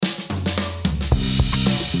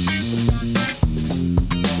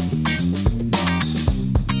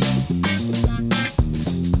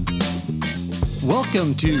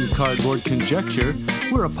Welcome to Cardboard Conjecture.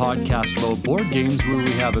 We're a podcast about board games where we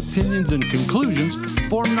have opinions and conclusions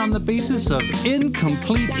formed on the basis of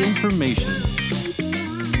incomplete information.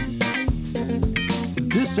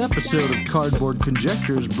 This episode of Cardboard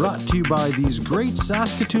Conjecture is brought to you by these great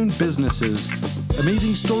Saskatoon businesses: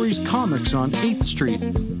 Amazing Stories Comics on 8th Street,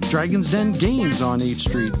 Dragon's Den Games on 8th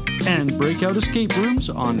Street, and Breakout Escape Rooms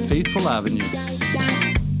on Faithful Avenue.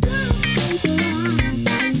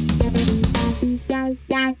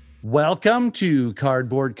 Welcome to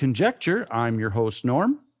Cardboard Conjecture. I'm your host,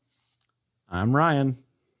 Norm. I'm Ryan.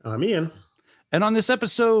 I'm Ian. And on this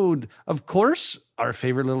episode, of course, our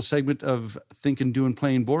favorite little segment of thinking, doing,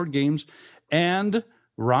 playing board games. And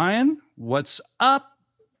Ryan, what's up?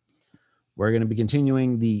 We're going to be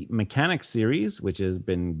continuing the mechanics series, which has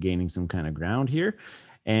been gaining some kind of ground here.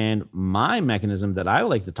 And my mechanism that I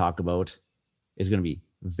like to talk about is going to be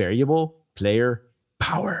variable player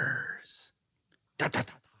powers. Da, da,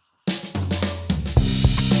 da.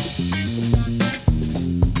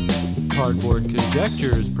 Cardboard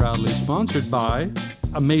Conjecture is proudly sponsored by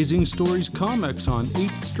Amazing Stories Comics on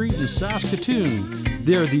 8th Street in Saskatoon.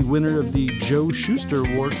 They're the winner of the Joe Shuster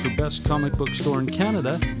Award for Best Comic Book Store in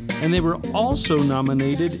Canada, and they were also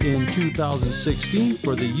nominated in 2016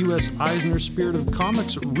 for the U.S. Eisner Spirit of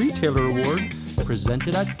Comics Retailer Award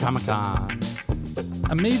presented at Comic-Con.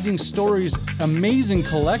 Amazing Stories' amazing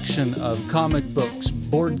collection of comic books,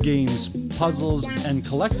 board games, puzzles, and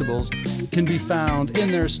collectibles can be found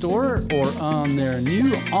in their store or on their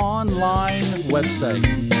new online website.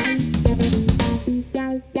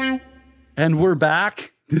 And we're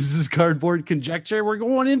back. This is Cardboard Conjecture. We're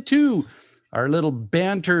going into our little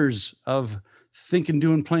banters of thinking,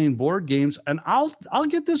 doing, playing board games, and I'll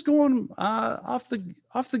get this going off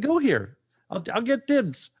the go here. I'll get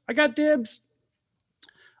dibs. I got dibs.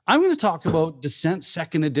 I'm going to talk about Descent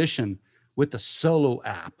 2nd Edition with the Solo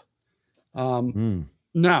app.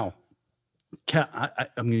 Now, I'm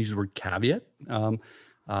going to use the word caveat.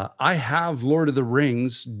 I have Lord of the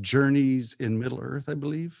Rings, Journeys in Middle-earth, I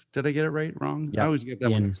believe. Did I get it right? Wrong? Yep. I always get that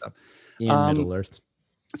one mixed up. In Middle-earth.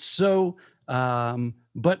 So,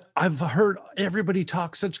 but I've heard everybody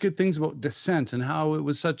talk such good things about Descent and how it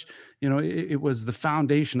was such, it was the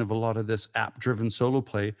foundation of a lot of this app-driven solo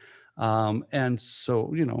play. And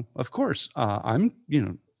so, of course, I'm,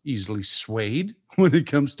 easily swayed when it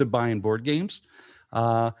comes to buying board games.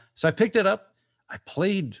 So I picked it up. I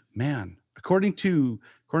played, according to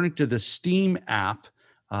the Steam app,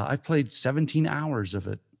 I've played 17 hours of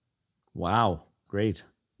it. Wow. Great.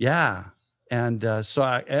 Yeah. And it's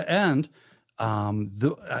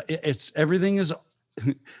everything is,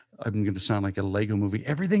 I'm going to sound like a Lego movie.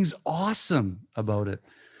 Everything's awesome about it.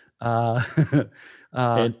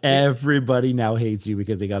 And everybody now hates you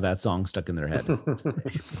because they got that song stuck in their head.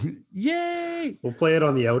 Yay! We'll play it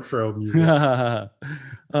on the outro music.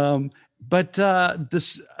 But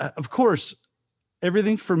this, of course,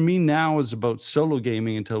 everything for me now is about solo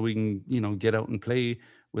gaming until we can, get out and play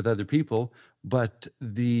with other people. But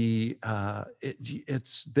it's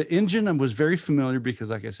the engine. I was very familiar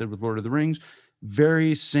because, like I said, with Lord of the Rings,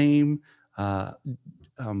 very same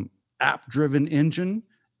app-driven engine,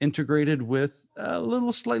 integrated with a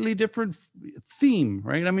little slightly different theme,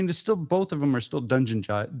 right? I mean, it's still, both of them are still dungeon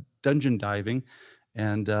diving,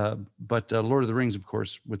 and but Lord of the Rings, of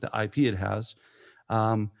course, with the IP it has.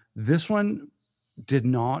 This one did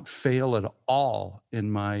not fail at all in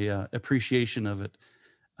my appreciation of it.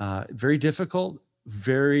 Very difficult,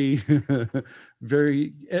 very,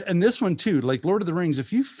 very, and this one too, like Lord of the Rings,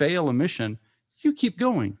 if you fail a mission, you keep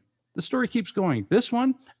going. The story keeps going. This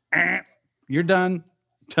one, you're done.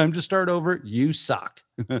 Time to start over. You suck.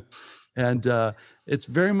 And it's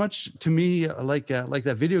very much to me like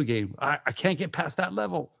that video game. I can't get past that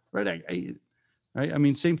level, right? Right. I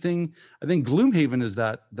mean, same thing. I think Gloomhaven is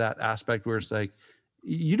that aspect where it's like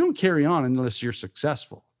you don't carry on unless you're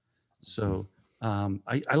successful. So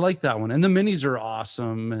I like that one. And the minis are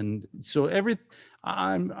awesome. And so I don't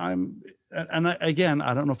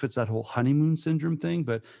know if it's that whole honeymoon syndrome thing,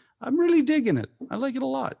 but I'm really digging it. I like it a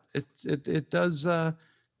lot.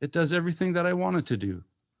 It does everything that I want it to do.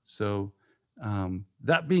 So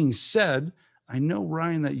that being said, I know,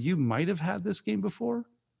 Ryan, that you might have had this game before.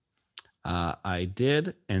 I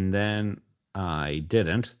did, and then I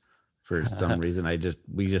didn't for some reason.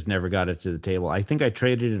 We just never got it to the table. I think I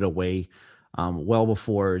traded it away well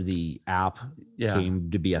before the app came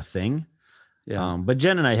to be a thing. Yeah. But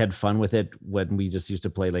Jen and I had fun with it when we just used to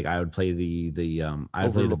play. Like I would play the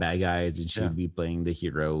bad guys, and she'd be playing the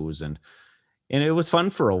heroes, and it was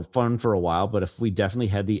fun for a while. But if we definitely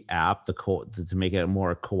had the app to make it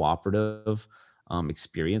more cooperative,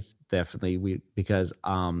 experience. Definitely because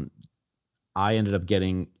I ended up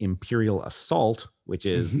getting Imperial Assault, which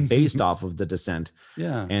is based off of the Descent.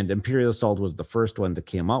 Yeah. And Imperial Assault was the first one that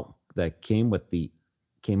came out with the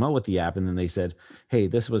app, and then they said, hey,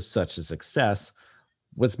 this was such a success,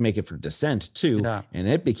 let's make it for Descent too. Yeah. And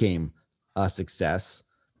it became a success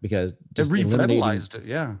because It just revitalized it.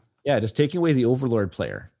 Yeah. just taking away the Overlord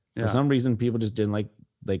player. Yeah. For some reason, people just didn't like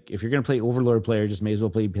if you're going to play Overlord player, just may as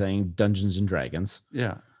well playing Dungeons and Dragons.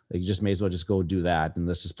 Yeah. Like, you just may as well just go do that, and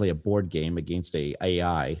let's just play a board game against a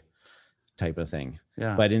AI type of thing.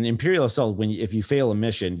 Yeah. But in Imperial Assault, if you fail a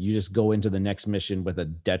mission, you just go into the next mission with a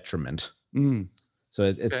detriment. Mm. So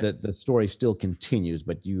it's the story still continues,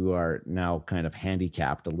 but you are now kind of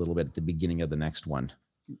handicapped a little bit at the beginning of the next one.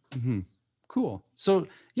 Mm-hmm. Cool. So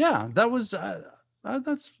yeah, that was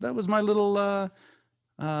my little.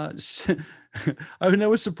 I mean, I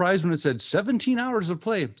was surprised when it said 17 hours of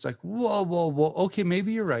play. It's like, whoa. Okay,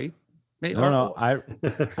 maybe you're right. No, I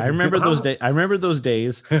remember those days. I remember those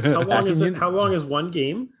days. How long is it? How long is one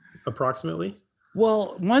game approximately?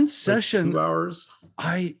 Well, one session, like 2 hours.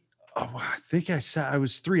 I think I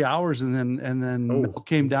was 3 hours, and then Mel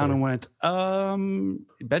came down and went,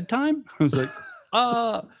 bedtime. I was like,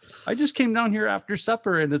 I just came down here after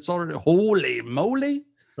supper, and it's already holy moly.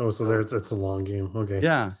 Oh, so it's a long game. Okay.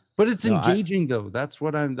 Yeah, but it's engaging though. That's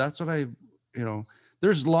what I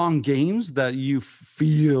there's long games that you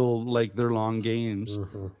feel like they're long games.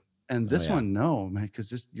 Mm-hmm. And this one, no, man,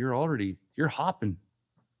 because you're hopping.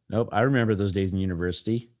 Nope. I remember those days in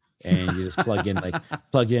university, and you just plug in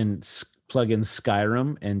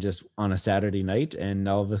Skyrim, and just on a Saturday night, and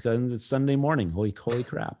all of a sudden it's Sunday morning. Holy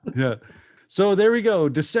crap. Yeah. So there we go.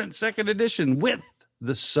 Descent 2nd edition with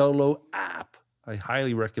the solo app. I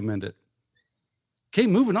highly recommend it. Okay,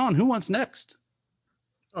 moving on. Who wants next?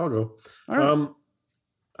 I'll go. All right.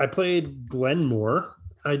 I played Glenmore.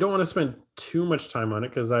 I don't want to spend too much time on it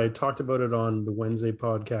because I talked about it on the Wednesday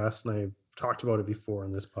podcast, and I've talked about it before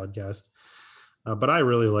on this podcast. But I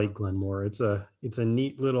really like Glenmore. It's a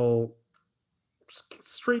neat little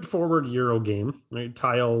straightforward Euro game. Right?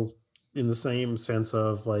 Tile in the same sense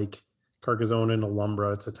of like Carcassonne and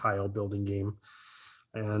Alhambra. It's a tile building game.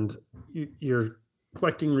 And you're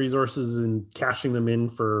collecting resources and cashing them in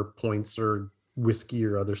for points or whiskey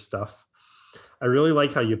or other stuff. I really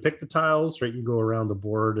like how you pick the tiles, right? You go around the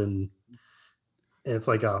board, and it's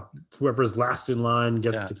like whoever's last in line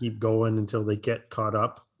gets to keep going until they get caught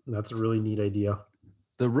up. And that's a really neat idea.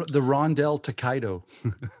 The Rondel Takedo.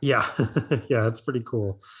 Yeah. Yeah, it's pretty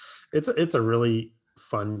cool. It's a really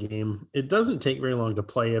fun game. It doesn't take very long to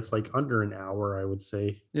play. It's like under an hour, I would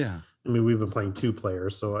say. Yeah. I mean, we've been playing 2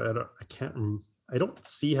 players, so I don't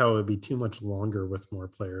see how it would be too much longer with more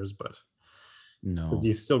players, but no, because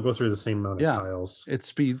you still go through the same amount of tiles. It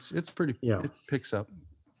speeds. It's pretty. Yeah. It picks up.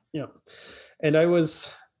 Yeah. And I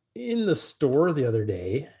was in the store the other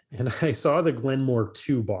day, and I saw the Glenmore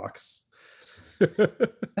 2 box.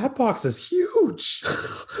 That box is huge.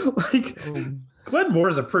 Glenmore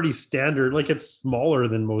is a pretty standard, like it's smaller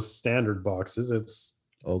than most standard boxes.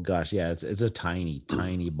 Oh gosh, yeah, it's a tiny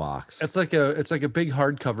box. It's like a big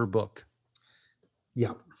hardcover book.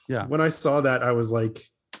 Yeah. Yeah. When I saw that, I was like,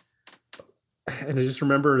 and I just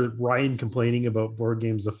remember Ryan complaining about board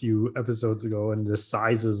games a few episodes ago and the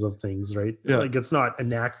sizes of things, right? Yeah. Like it's not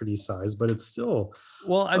Anachrony size, but it's still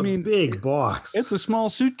big box. It's a small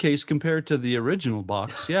suitcase compared to the original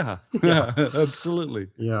box. Yeah. Yeah. Absolutely.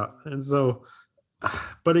 Yeah. And so,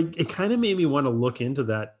 but it kind of made me want to look into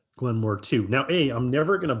that Glenmore 2. Now, I'm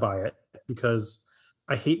never going to buy it because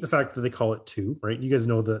I hate the fact that they call it 2, right? You guys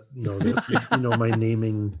know this. You know my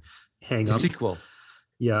naming hang-ups. Sequel.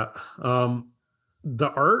 Yeah.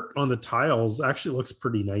 The art on the tiles actually looks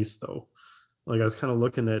pretty nice, though. Like I was kind of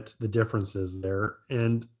looking at the differences there,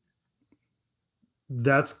 and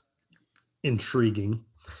that's intriguing.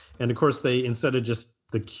 And of course, they, instead of just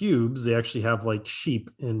the cubes, they actually have like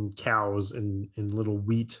sheep and cows and little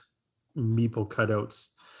wheat meeple cutouts,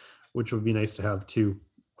 which would be nice to have too.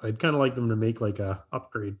 I'd kind of like them to make like a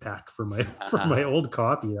upgrade pack for my old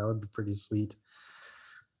copy. That would be pretty sweet.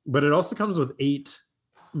 But it also comes with 8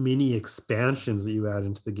 mini expansions that you add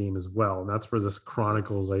into the game as well. And that's where this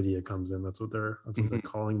Chronicles idea comes in. That's what they're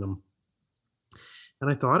calling them. And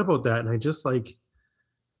I thought about that, and I just like,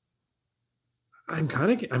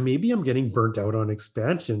 maybe I'm getting burnt out on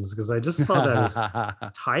expansions because I just saw that as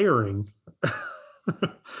tiring.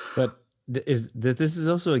 But this is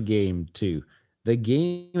also a game too. The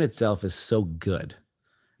game itself is so good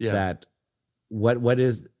that what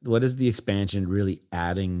is the expansion really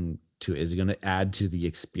adding to? Is it going to add to the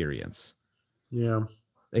experience? Yeah.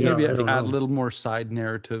 Maybe add a little more side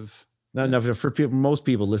narrative. No, for people, most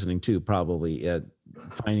people listening too, probably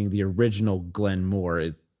finding the original Glenmore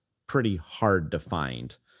is pretty hard to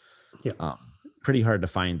find. Yeah. Pretty hard to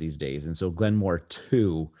find these days. And so Glenmore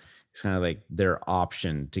 2 is kind of like their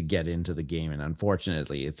option to get into the game. And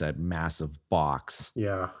unfortunately, it's a massive box.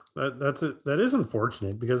 Yeah, that is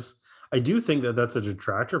unfortunate because I do think that that's a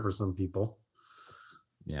detractor for some people.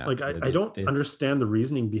 Yeah. Like I don't understand the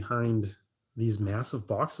reasoning behind these massive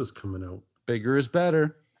boxes coming out. Bigger is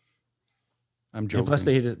better. I'm joking. Plus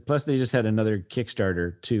they just had another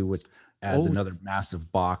Kickstarter too, which adds another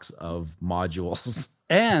massive box of modules.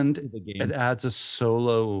 And the game. It adds a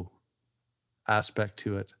solo aspect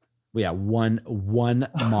to it. Yeah, one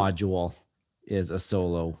module is a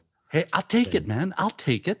solo. Hey, I'll take it, man. I'll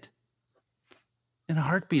take it. In a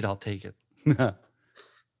heartbeat, I'll take it.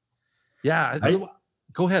 Yeah.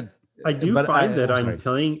 Go ahead. I do find that I'm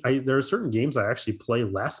playing. There are certain games I actually play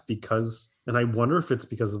less because, and I wonder if it's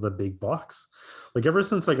because of the big box. Like ever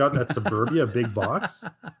since I got that Suburbia big box,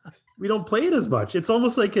 we don't play it as much. It's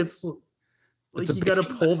almost like it's like you got to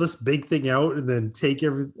pull this big thing out and then take I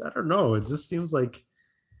don't know. It just seems like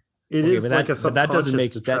it is like a subconscious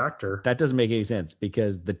detractor. That doesn't make any sense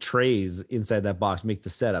because the trays inside that box make the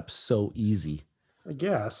setup so easy. I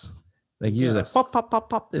guess. Like you just like pop, pop, pop,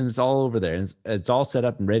 pop, and it's all over there. And it's all set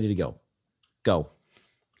up and ready to go. Go.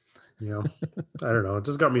 Yeah. I don't know. It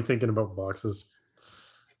just got me thinking about boxes.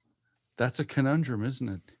 That's a conundrum, isn't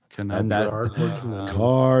it?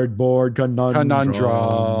 Cardboard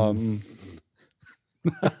conundrum.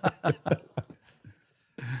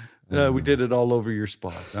 We did it all over your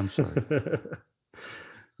spot. I'm sorry.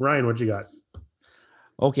 Ryan, what you got?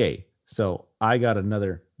 Okay. So I got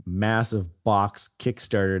another massive box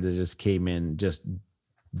Kickstarter that just came in just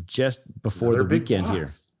before the weekend here.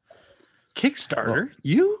 Kickstarter?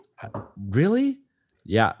 You? Really?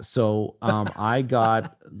 Yeah. So I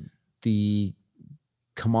got the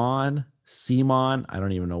CMON, I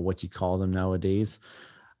don't even know what you call them nowadays.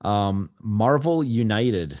 Marvel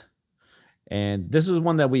United. And this was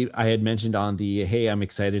one that I had mentioned on the, hey, I'm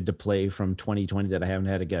excited to play from 2020 that I haven't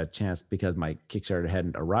had to get a chance because my Kickstarter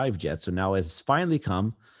hadn't arrived yet. So now it's finally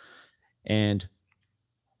come. And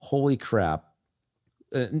holy crap.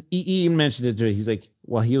 Ian mentioned it to me. He's like,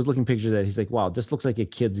 well, he was looking pictures at it. He's like, wow, this looks like a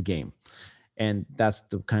kid's game. And that's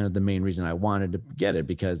the kind of the main reason I wanted to get it,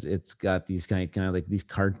 because it's got these kind of like these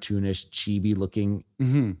cartoonish, chibi looking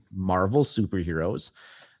Marvel superheroes.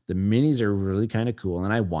 The minis are really kind of cool.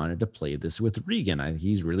 And I wanted to play this with Regan.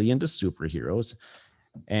 He's really into superheroes.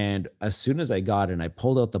 And as soon as I got it and I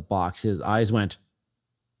pulled out the box, his eyes went,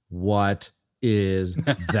 what is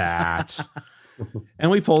that?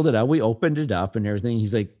 And we pulled it out. We opened it up and everything.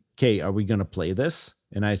 He's like, okay, are we going to play this?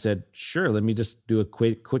 And I said, sure. Let me just do a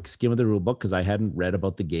quick skim of the rule book because I hadn't read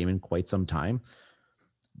about the game in quite some time.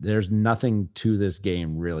 There's nothing to this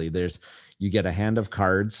game, really. You get a hand of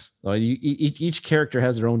cards. Each character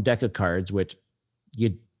has their own deck of cards, which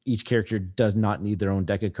each character does not need their own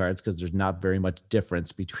deck of cards because there's not very much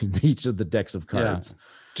difference between each of the decks of cards. Yeah,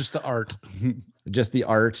 just the art. Just the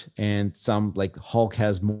art, and some like Hulk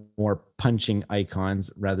has more punching icons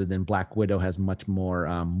rather than Black Widow has much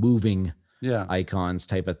more moving icons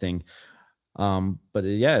type of thing. But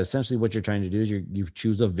yeah, essentially what you're trying to do is you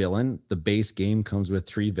choose a villain. The base game comes with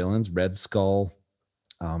 3 villains: Red Skull,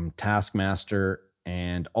 Taskmaster,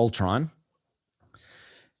 and Ultron.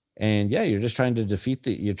 And yeah, you're trying to defeat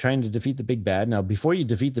the big bad. Now, before you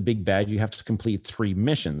defeat the big bad, you have to complete 3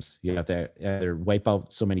 missions. You have to either wipe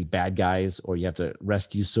out so many bad guys, or you have to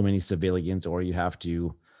rescue so many civilians, or you have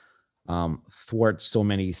to thwart so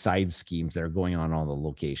many side schemes that are going on all the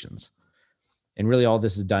locations. And really all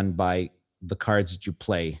this is done by the cards that you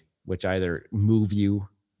play, which either move you,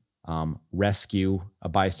 rescue a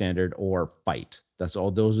bystander, or fight. That's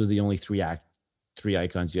all. Those are the only 3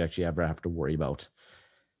 icons you actually ever have to worry about.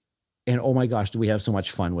 And oh my gosh, do we have so much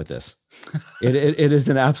fun with this? It is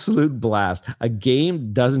an absolute blast. A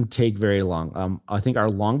game doesn't take very long. I think our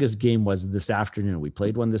longest game was this afternoon. We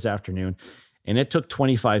played one this afternoon and it took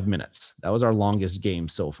 25 minutes. That was our longest game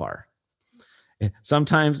so far.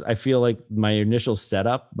 Sometimes I feel like my initial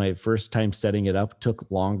setup, my first time setting it up, took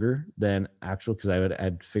longer than actual because I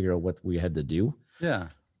had to figure out what we had to do. Yeah.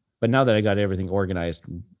 But now that I got everything organized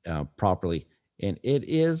properly, and it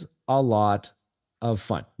is a lot of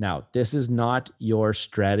fun. Now, this is not your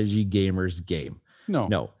strategy gamer's game.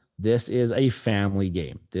 No, this is a family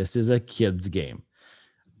game. This is a kid's game.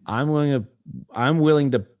 I'm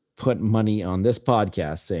willing to put money on this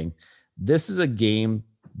podcast saying this is a game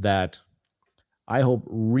that I hope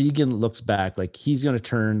Regan looks back like he's going to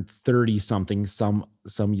turn 30 something some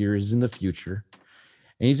years in the future.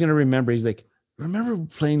 And he's going to remember, he's like, remember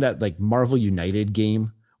playing that like Marvel United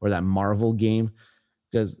game or that Marvel game?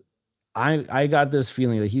 Because I got this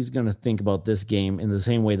feeling that he's going to think about this game in the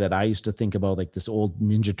same way that I used to think about like this old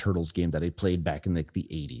Ninja Turtles game that I played back in like the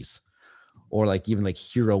 80s, or like even like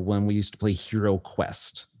Hero, when we used to play Hero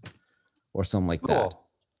Quest or something like that.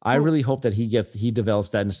 I really hope that he develops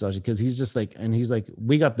that nostalgia, because he's just like, and he's like,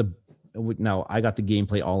 I got the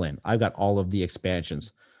gameplay all in. I've got all of the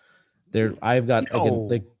expansions there. I've got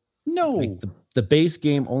the base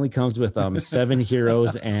game only comes with 7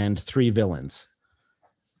 heroes and 3 villains.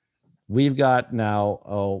 We've got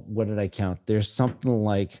now, what did I count? There's something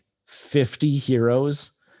like 50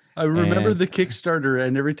 heroes. I remember the Kickstarter,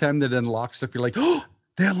 and every time that unlocks stuff, you're like, oh,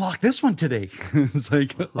 they unlocked this one today. It's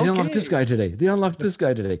like, they unlocked this guy today. They unlocked this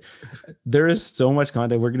guy today. There is so much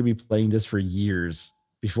content. We're going to be playing this for years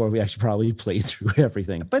before we actually probably play through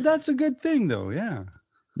everything. But that's a good thing, though. Yeah.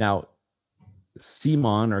 Now,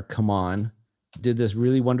 Come On did this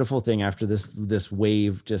really wonderful thing after this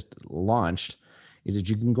wave just launched, is that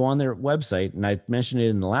you can go on their website, and I mentioned it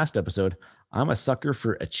in the last episode. I'm a sucker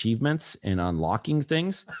for achievements and unlocking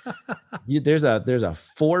things. There's a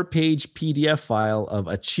 4-page PDF file of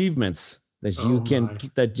achievements that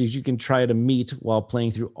you can try to meet while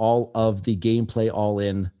playing through all of the gameplay all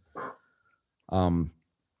in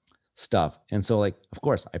stuff. And so, like, of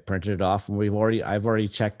course, I printed it off, and we've already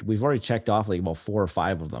checked off like about 4 or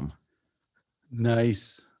 5 of them.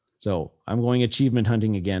 Nice. So I'm going achievement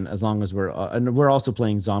hunting again, as long as we're also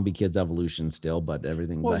playing Zombie Kids Evolution still, but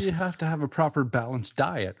everything. Well, you have to have a proper balanced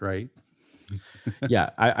diet, right?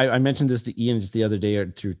 Yeah. I mentioned this to Ian just the other day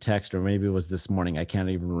through text, or maybe it was this morning. I can't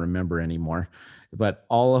even remember anymore, but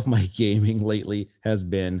all of my gaming lately has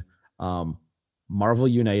been Marvel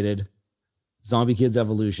United, Zombie Kids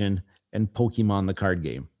Evolution, and Pokemon the card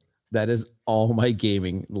game. That is all my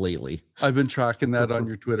gaming lately. I've been tracking that on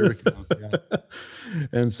your Twitter account. Yeah.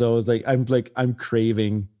 And so it's like I'm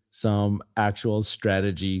craving some actual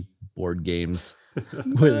strategy board games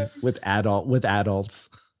with adults.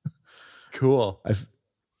 Cool.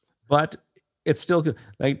 But it's still good.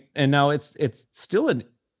 Like, and now it's still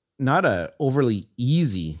not a overly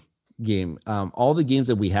easy game. All the games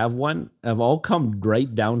that we have won have all come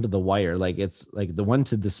right down to the wire. Like, it's like the one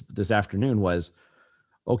to this afternoon was,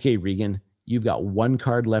 okay, Regan, you've got 1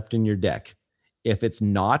 card left in your deck. If it's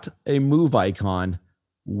not a move icon,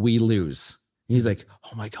 we lose. He's like,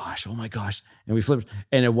 oh my gosh. And we flipped,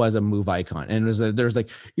 and it was a move icon. And there's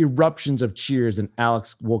like eruptions of cheers, and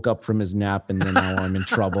Alex woke up from his nap, and then now I'm in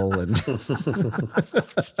trouble. And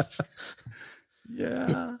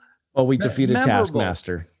yeah. Oh, we defeated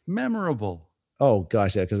Taskmaster. Memorable. Oh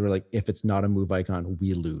gosh, yeah, because we're like, if it's not a move icon,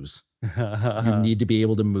 we lose. You need to be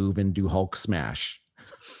able to move and do Hulk smash.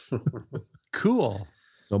 Cool.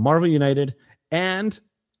 So Marvel United, and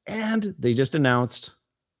they just announced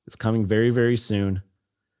it's coming very, very soon.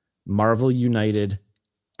 Marvel United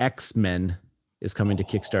X-Men is coming to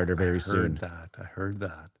Kickstarter very soon. I heard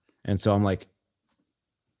that. And so I'm like,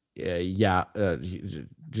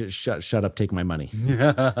 just shut up, take my money.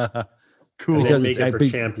 Cool. And because then make it for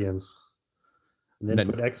Champions. And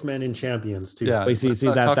then put X-Men in Champions too. Yeah. That's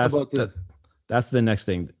the next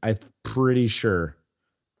thing. I'm pretty sure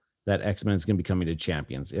that X-Men is going to be coming to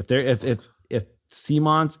Champions. If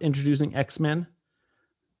CMON's introducing X-Men,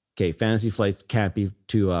 okay, Fantasy Flights can't be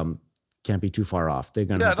too far off. They're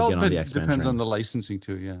going to have to get on the X-Men. Depends train. On the licensing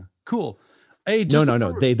too. Yeah, cool. Hey,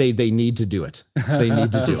 no. They need to do it. They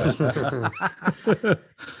need to do it.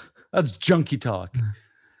 That's junkie talk.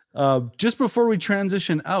 Just before we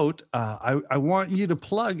transition out, I want you to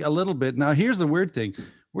plug a little bit. Now, here's the weird thing.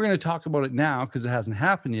 We're going to talk about it now because it hasn't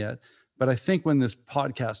happened yet. But I think when this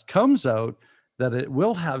podcast comes out, that it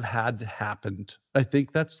will have had happened. I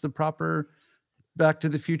think that's the proper Back to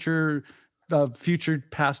the Future, future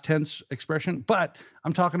past tense expression. But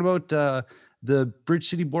I'm talking about the Bridge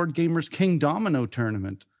City Board Gamers King Domino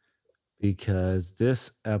tournament. Because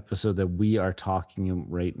this episode that we are talking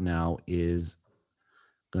right now is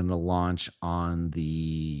going to launch on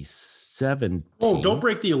the 17th. Oh, don't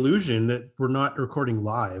break the illusion that we're not recording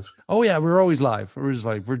live. Oh yeah, we're always live.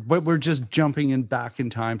 We're just jumping in back in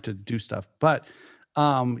time to do stuff. But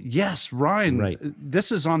yes, Ryan, right.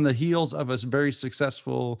 This is on the heels of a very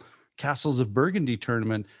successful Castles of Burgundy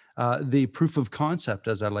tournament, the proof of concept,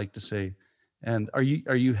 as I like to say. And are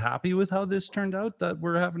you happy with how this turned out, that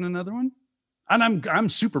we're having another one? And I'm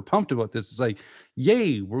super pumped about this. It's like,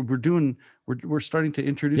 yay, we're starting to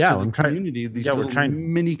introduce to the community these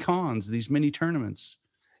mini cons, these mini tournaments.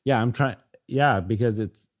 Yeah, I'm trying. Yeah, because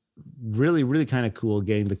it's really, really kind of cool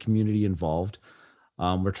getting the community involved.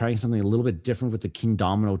 We're trying something a little bit different with the King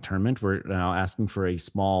Domino tournament. We're now asking for a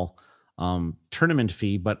small tournament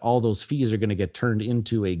fee, but all those fees are going to get turned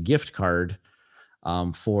into a gift card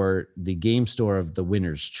for the game store of the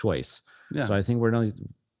winner's choice. Yeah. So I think we're only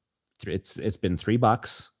it's been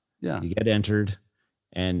 $3. Yeah. You get entered,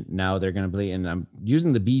 and now they're going to play. And I'm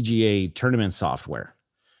using the BGA tournament software,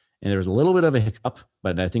 and there was a little bit of a hiccup,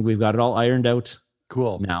 but I think we've got it all ironed out.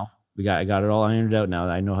 Cool. Now I got it all ironed out. Now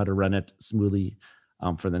I know how to run it smoothly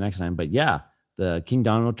for the next time. But yeah, the King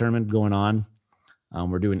Domino tournament going on.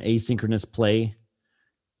 We're doing asynchronous play.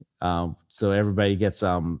 So everybody gets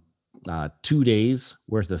 2 days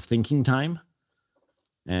worth of thinking time.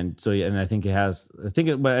 And so, and I think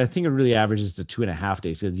it really averages to 2.5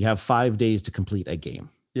 days, because you have 5 days to complete a game.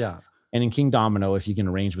 Yeah. And in King Domino, if you can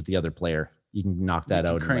arrange with the other player, you can knock that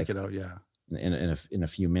out. Crank it out. Yeah. In a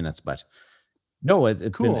few minutes. But no,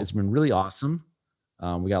 it's been really awesome.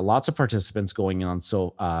 We got lots of participants going in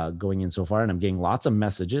so far, and I'm getting lots of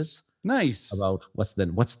messages. Nice. About what's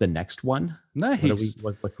the next one? Nice.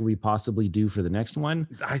 What could we possibly do for the next one?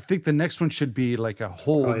 I think the next one should be like a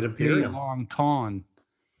whole day-long con,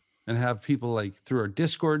 and have people like through our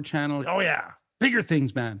Discord channel. Oh yeah, bigger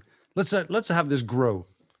things, man. Let's have this grow.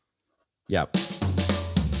 Yep.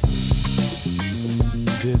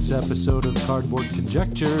 This episode of Cardboard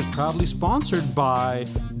Conjecture is proudly sponsored by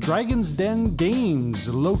Dragon's Den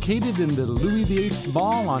Games, located in the Louis VIII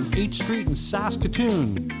Mall on 8th Street in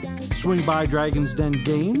Saskatoon. Swing by Dragon's Den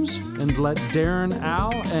Games and let Darren,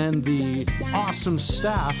 Al, and the awesome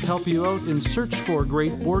staff help you out in search for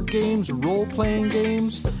great board games, role-playing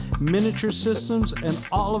games, miniature systems, and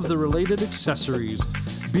all of the related accessories.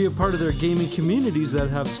 Be a part of their gaming communities that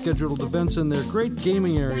have scheduled events in their great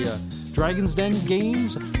gaming area. Dragon's Den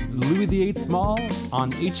Games, Louis VIII Mall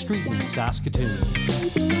on 8th Street in Saskatoon.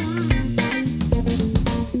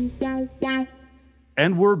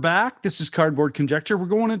 And we're back. This is Cardboard Conjecture. We're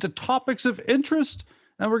going into topics of interest,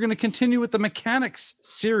 and we're going to continue with the mechanics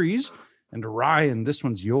series. And Ryan, this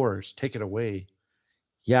one's yours. Take it away.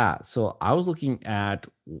 Yeah. So I was looking at,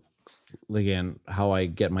 again, how I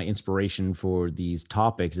get my inspiration for these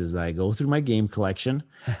topics is that I go through my game collection.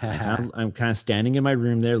 I'm kind of standing in my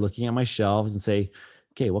room there looking at my shelves and say,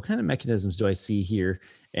 okay, what kind of mechanisms do I see here?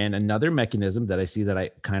 And another mechanism that I see that I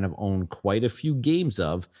kind of own quite a few games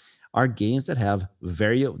of are games that have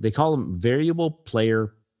they call them variable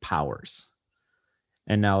player powers.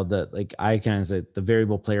 And now I kind of say the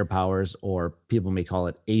variable player powers, or people may call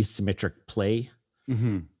it asymmetric play.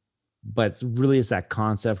 Mm-hmm. But really it's that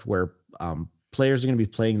concept where players are going to be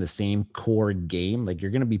playing the same core game. Like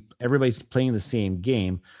everybody's playing the same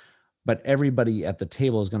game, but everybody at the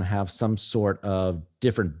table is going to have some sort of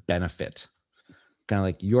different benefit. Kind of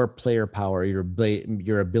like your player power,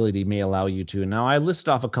 your ability may allow you to. Now I list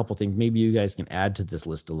off a couple things. Maybe you guys can add to this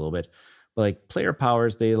list a little bit. But like player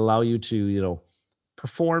powers, they allow you to,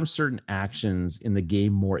 perform certain actions in the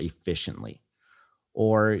game more efficiently.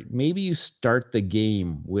 Or maybe you start the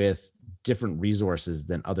game with different resources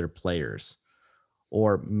than other players.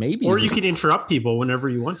 Or maybe you can interrupt people whenever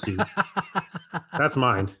you want to. That's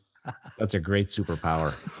mine. That's a great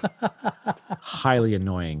superpower. Highly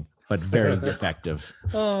annoying, but very effective.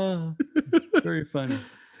 Oh, very funny.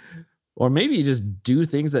 Or maybe you just do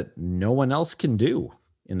things that no one else can do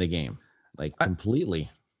in the game, like completely.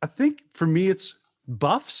 I think for me, it's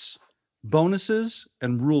buffs, bonuses,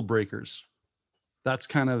 and rule breakers. That's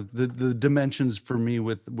kind of the dimensions for me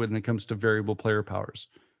when it comes to variable player powers.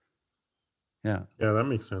 Yeah. Yeah, that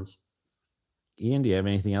makes sense. Ian, do you have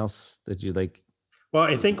anything else that you like? Well,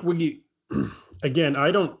 I think again,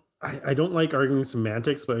 I don't like arguing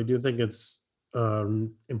semantics, but I do think it's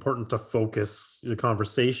important to focus the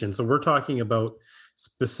conversation. So we're talking about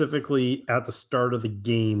specifically at the start of the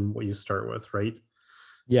game, what you start with, right?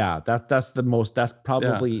 Yeah, that's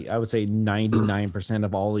probably, I would say 99%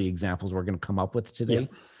 of all the examples we're going to come up with today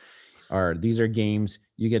these are games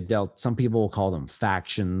you get dealt. Some people will call them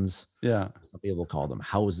factions. Yeah. Some people will call them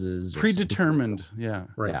houses. Predetermined. Yeah.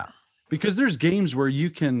 Right. Yeah. Because there's games where you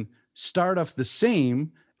can start off the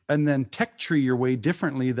same and then tech tree your way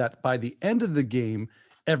differently, that by the end of the game,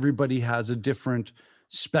 everybody has a different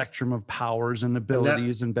spectrum of powers and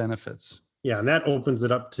abilities and benefits. Yeah, and that opens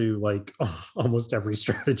it up to like almost every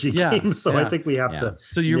strategy game. So I think we have to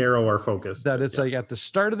narrow our focus. That it's like at the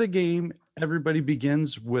start of the game, everybody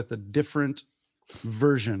begins with a different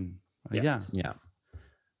version. Yeah.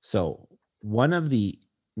 So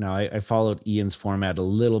I followed Ian's format a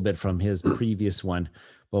little bit from his previous one,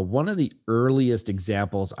 but one of the earliest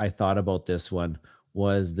examples I thought about this one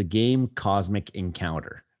was the game Cosmic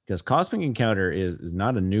Encounter. Because Cosmic Encounter is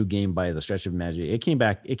not a new game by the stretch of magic. It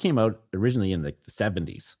came out originally in the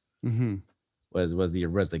 70s. Mm-hmm. Was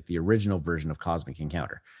the original version of Cosmic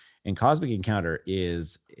Encounter. And Cosmic Encounter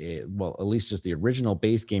is, well, at least just the original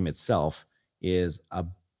base game itself is a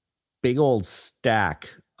big old stack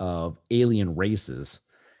of alien races,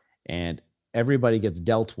 and everybody gets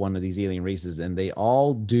dealt one of these alien races, and they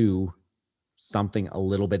all do something a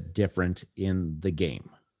little bit different in the game.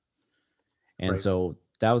 And so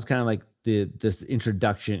that was kind of like this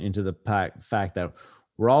introduction into the fact that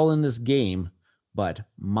we're all in this game, but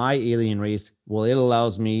my alien race, well, it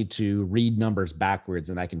allows me to read numbers backwards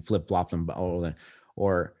and I can flip flop them.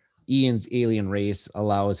 Or Ian's alien race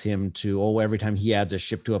allows him to, every time he adds a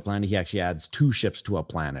ship to a planet, he actually adds 2 ships to a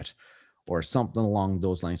planet, or something along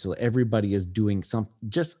those lines. So everybody is doing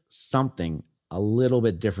something a little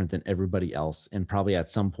bit different than everybody else, and probably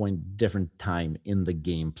at some point different time in the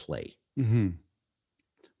gameplay. Mm-hmm.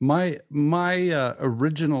 My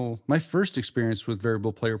first experience with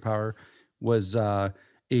variable player power was a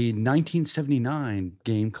 1979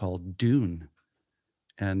 game called Dune.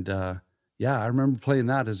 And I remember playing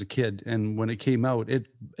that as a kid. And when it came out,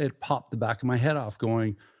 it popped the back of my head off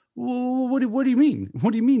going, what do you mean?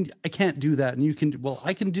 What do you mean I can't do that? And you can,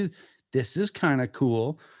 I can do, this is kind of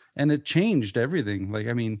cool. And it changed everything. Like,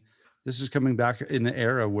 I mean, this is coming back in an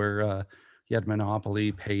era where you had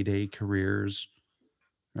Monopoly, Payday, Careers,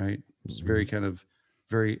 right? It's very kind of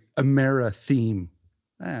very Amera theme.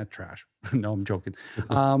 Trash. No, I'm joking.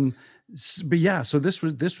 But yeah, so this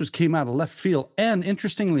was came out of left field, and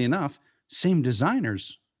interestingly enough, same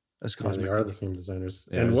designers as Cosmic. Yeah, they are the same designers.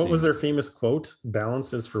 Yeah, and what was their famous quote?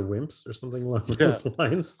 "Balance is for wimps," or something along those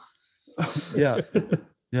lines. Yeah,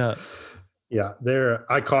 yeah, yeah.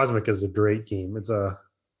 Cosmic is a great game. It's a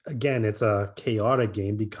chaotic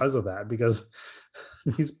game because of that. Because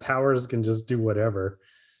these powers can just do whatever.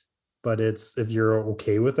 But if you're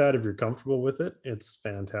okay with that, if you're comfortable with it, it's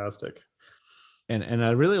fantastic. And I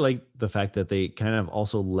really like the fact that they kind of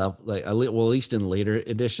also at least in later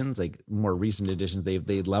editions, like more recent editions, they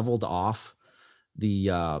leveled off the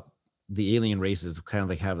alien races. Kind of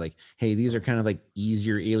like have like, hey, these are kind of like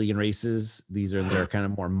easier alien races. They're kind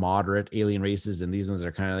of more moderate alien races, and these ones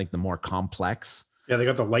are kind of like the more complex. Yeah, they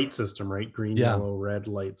got the light system, right? Green, yellow, red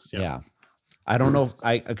lights. Yeah. I don't know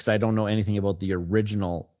because I don't know anything about the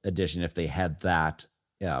original edition if they had that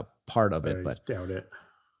part of it, but doubt it.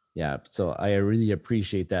 Yeah, so I really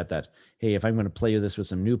appreciate that hey, if I'm going to play this with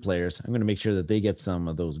some new players, I'm going to make sure that they get some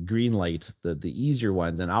of those green light, the easier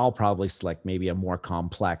ones, and I'll probably select maybe a more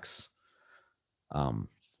complex alien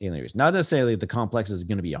race. Not necessarily the complex is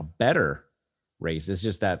going to be a better race. It's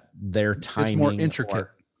just that their timing, it's more intricate.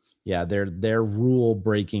 Their rule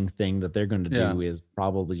breaking thing that they're going to do is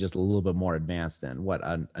probably just a little bit more advanced than what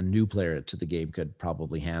a new player to the game could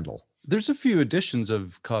probably handle. There's a few editions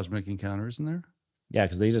of Cosmic Encounter, isn't there? Yeah,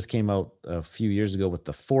 because they just came out a few years ago with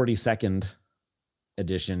the 42nd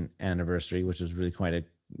edition anniversary, which was really quite a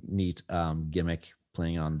neat gimmick,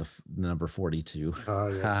 playing on the number 42. Oh,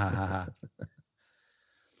 yes.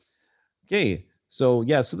 Okay. So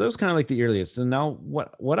those kind of like the earliest. So now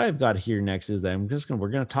what I've got here next is that we're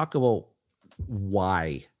going to talk about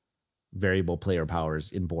why variable player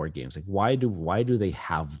powers in board games. Like why do they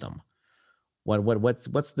have them?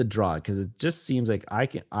 What's the draw? Because it just seems like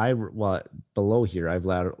below here I've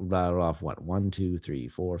rattled off 1, 2, 3,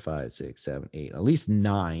 4, 5, 6, 7, 8, at least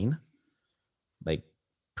 9, like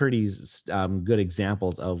pretty good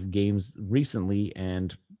examples of games recently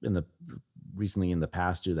and in the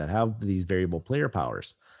past too that have these variable player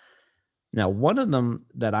powers. Now, one of them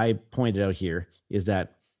that I pointed out here is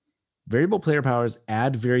that variable player powers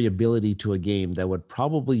add variability to a game that would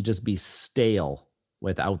probably just be stale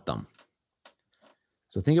without them.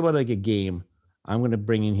 So think about like a game. I'm going to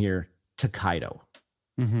bring in here Tokaido.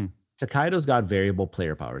 Mm-hmm. Tokaido's got variable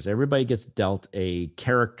player powers. Everybody gets dealt a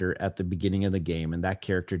character at the beginning of the game, and that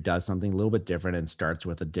character does something a little bit different and starts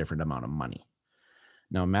with a different amount of money.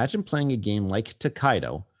 Now imagine playing a game like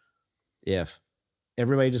Tokaido if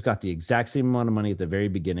everybody just got the exact same amount of money at the very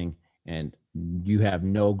beginning and you have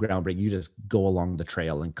no groundbreak. You just go along the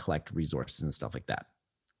trail and collect resources and stuff like that.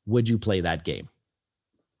 Would you play that game?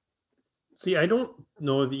 See, I don't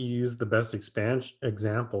know that you use the best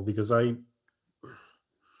example because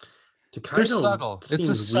Tokaido subtle. It's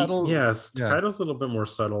a subtle. Yes, Tokaido's a little bit more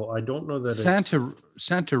subtle. I don't know that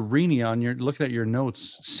Santorini on your looking at your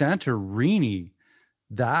notes. Santorini,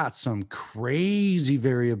 that's some crazy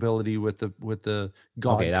variability with the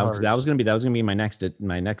god. Okay, that was gonna be my next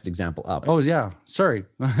example up. Oh yeah, sorry,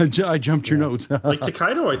 I jumped your notes. Like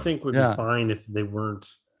Tokaido, I think would be fine if they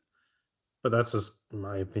weren't. But that's just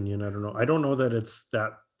my opinion. I don't know. I don't know that it's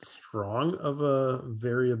that strong of a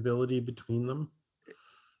variability between them.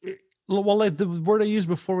 Well, like the word I used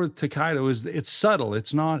before with Tokaido is it's subtle.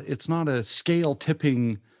 It's not a scale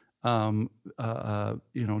tipping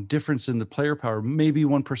difference in the player power. Maybe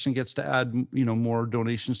one person gets to add, more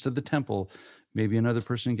donations to the temple. Maybe another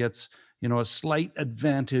person gets, a slight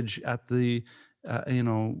advantage at the, at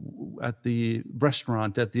the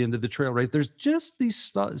restaurant at the end of the trail, right? There's just these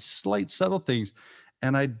slight subtle things.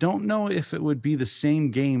 And I don't know if it would be the same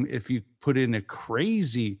game if you put in a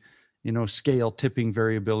crazy, scale tipping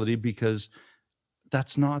variability, because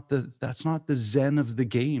that's not the zen of the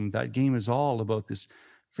game. That game is all about this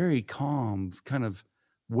very calm kind of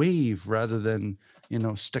wave rather than,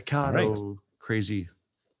 staccato crazy.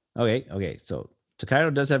 Okay. So Tokaido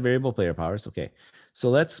does have variable player powers. Okay. So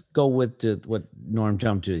let's go with what Norm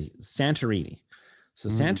jumped to, Santorini. So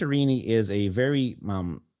Santorini is a very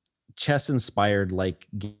chess inspired like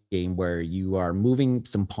game where you are moving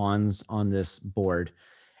some pawns on this board,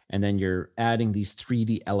 and then you're adding these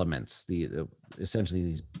 3D elements, essentially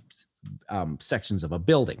these sections of a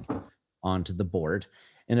building onto the board.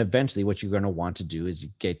 And eventually what you're going to want to do is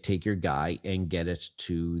take your guy and get it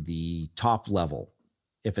to the top level.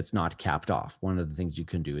 If it's not capped off, one of the things you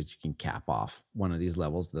can do is you can cap off one of these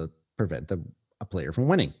levels to prevent a player from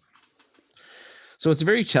winning. So it's a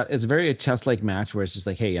very chess-like match where it's just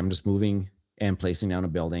like, hey, I'm just moving and placing down a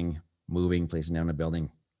building, moving, placing down a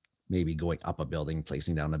building, maybe going up a building,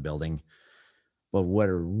 placing down a building. But what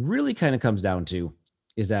it really kind of comes down to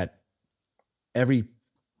is that every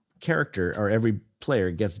character or every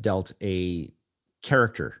player gets dealt a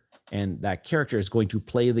character, and that character is going to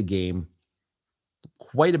play the game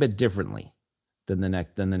quite a bit differently than the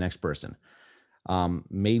next person.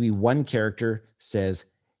 Maybe one character says,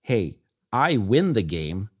 hey, I win the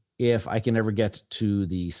game if I can ever get to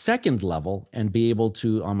the second level and be able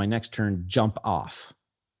to, on my next turn, jump off.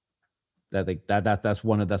 That's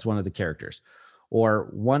one of the characters. Or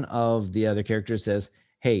one of the other characters says,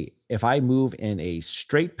 hey, if I move in a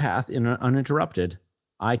straight path uninterrupted,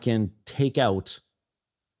 I can take out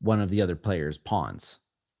one of the other player's pawns,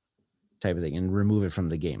 type of thing, and remove it from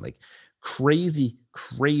the game. Like crazy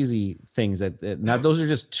things that now those are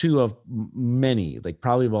just two of many, like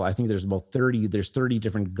probably about, I think there's 30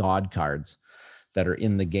 different god cards that are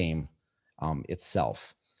in the game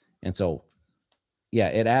itself. And so yeah,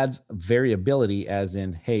 it adds variability, as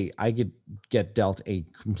in, hey, I could get dealt a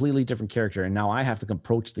completely different character and now I have to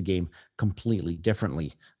approach the game completely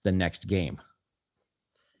differently the next game.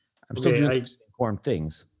 I'm still doing important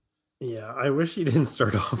things. Yeah, I wish you didn't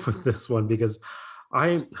start off with this one, because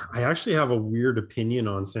I actually have a weird opinion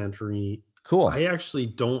on Santorini. Cool. I actually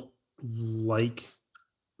don't like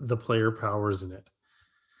the player powers in it.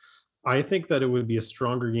 I think that it would be a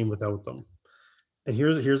stronger game without them. And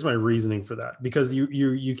here's my reasoning for that, because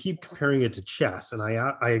you keep comparing it to chess, and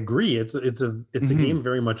I agree, it's a game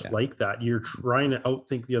very much like that. You're trying to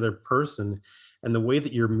outthink the other person, and the way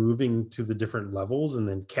that you're moving to the different levels and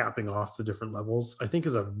then capping off the different levels, I think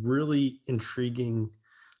is a really intriguing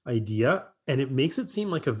idea. And it makes it seem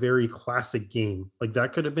like a very classic game. Like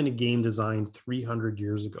that could have been a game designed 300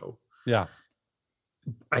 years ago. Yeah.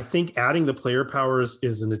 I think adding the player powers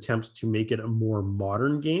is an attempt to make it a more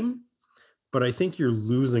modern game, but I think you're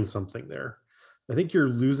losing something there. I think you're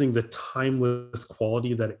losing the timeless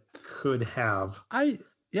quality that it could have.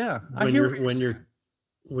 When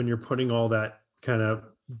you're putting all that kind of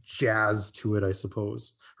jazz to it, I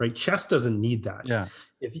suppose, right? Chess doesn't need that. Yeah.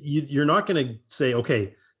 If you're not going to say,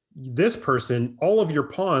 okay, this person, all of your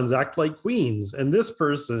pawns act like queens, and this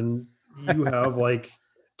person, you have like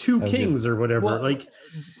two kings or whatever. Well, like,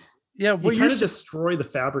 yeah, you kind of destroy the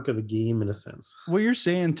fabric of the game in a sense. What you're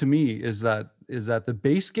saying to me is that the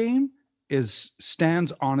base game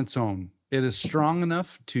stands on its own. It is strong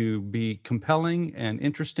enough to be compelling and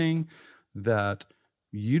interesting that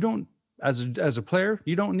you don't, as a player,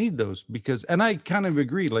 you don't need those, because, and I kind of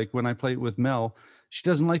agree. Like when I play with Mel, she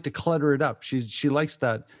doesn't like to clutter it up. She likes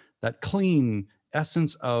that clean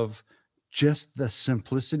essence of just the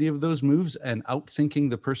simplicity of those moves and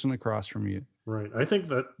outthinking the person across from you. Right. I think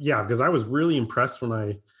that, yeah, because I was really impressed when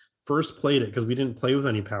I first played it, because we didn't play with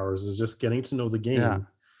any powers. It was just getting to know the game. Yeah.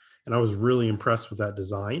 And I was really impressed with that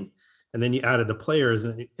design. And then you added the players,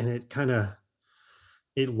 and it kind of,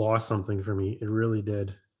 it lost something for me. It really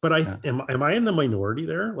did. But am I in the minority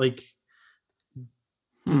there? Like,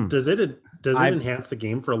 does it enhance the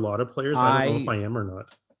game for a lot of players? I don't know if I am or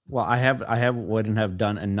not. Well, I wouldn't have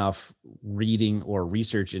done enough reading or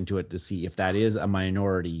research into it to see if that is a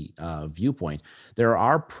minority viewpoint. There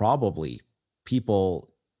are probably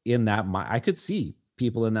people in that mind. I could see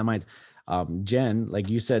people in that mind. Jen, like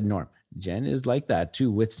you said, Norm, Jen is like that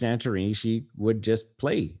too. With Santorini, she would just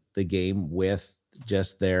play the game with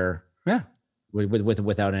just their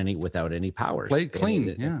without any powers. Play clean,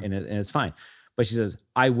 and it's fine. but she says,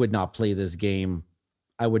 I would not play this game.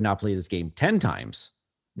 I would not play this game 10 times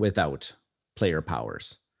without player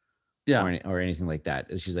powers. Yeah. Or anything like that.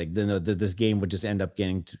 And she's like, this game would just end up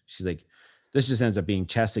she's like, this just ends up being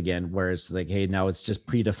chess again, where it's like, hey, now it's just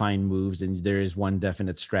predefined moves and there is one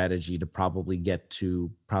definite strategy to probably get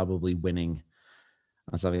to probably winning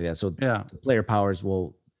and stuff like that. So the player powers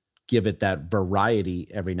will give it that variety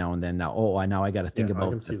every now and then. Now I got to think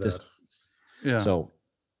about this. Yeah. So,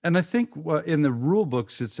 and I think in the rule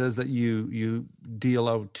books, it says that you deal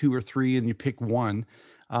out 2 or 3 and you pick one.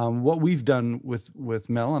 What we've done with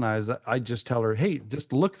Mel and I is I just tell her, hey,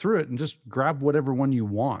 just look through it and just grab whatever one you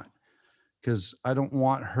want. Because I don't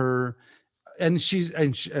want her, and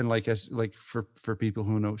for people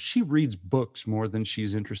who know, she reads books more than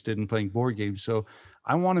she's interested in playing board games. So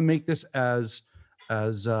I want to make this as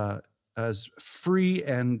free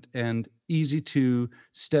and easy to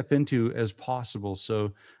step into as possible.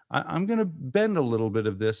 So I'm going to bend a little bit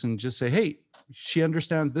of this and just say, hey, she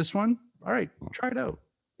understands this one. All right, try it out.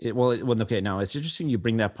 Okay. Now it's interesting you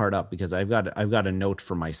bring that part up because I've got a note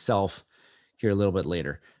for myself here a little bit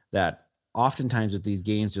later that oftentimes with these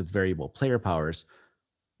games with variable player powers,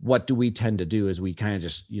 what do we tend to do is we kind of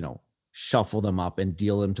just, shuffle them up and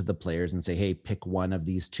deal them to the players and say, hey, pick one of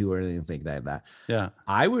these 2 or anything like that. Yeah.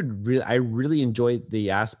 I really enjoy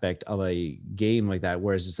the aspect of a game like that,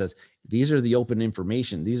 where it just says, these are the open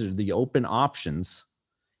information. These are the open options.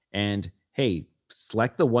 And hey,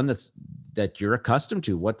 select the one that you're accustomed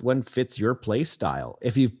to. What one fits your play style?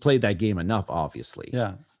 If you've played that game enough, obviously.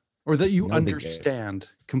 Yeah. Or that you understand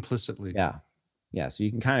complicitly. Yeah. Yeah. So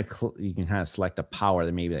you can kind of select a power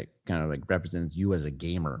that kind of like represents you as a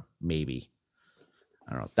gamer, maybe.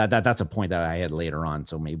 I don't know. That's a point that I had later on.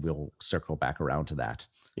 So maybe we'll circle back around to that.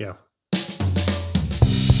 Yeah.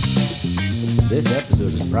 This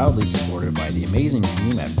episode is proudly supported by the amazing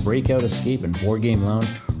team at Breakout Escape and Board Game Lounge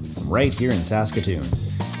from right here in Saskatoon.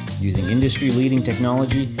 Using industry-leading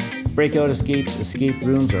technology, Breakout Escape's escape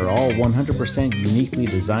rooms are all 100% uniquely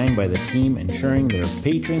designed by the team, ensuring their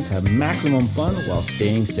patrons have maximum fun while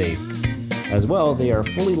staying safe. As well, they are a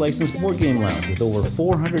fully licensed board game lounge with over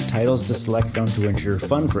 400 titles to select from to ensure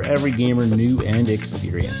fun for every gamer, new and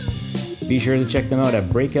experienced. Be sure to check them out at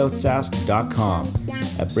breakoutsask.com.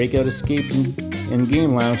 At Breakout Escapes and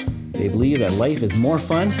Game Lounge, they believe that life is more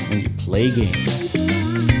fun when you play games.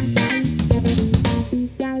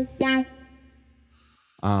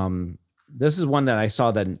 This is one that I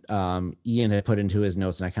saw that Ian had put into his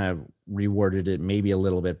notes, and I kind of reworded it maybe a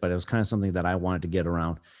little bit, but it was kind of something that I wanted to get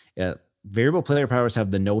around. Variable player powers have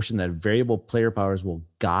the notion that variable player powers will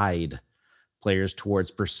guide players towards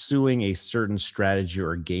pursuing a certain strategy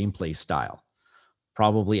or gameplay style,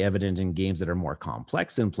 probably evident in games that are more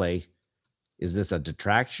complex in play. Is this a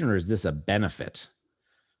detraction or is this a benefit?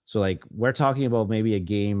 So like we're talking about maybe a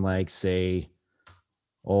game like, say,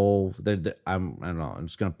 I don't know. I'm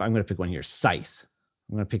going to pick one here. Scythe.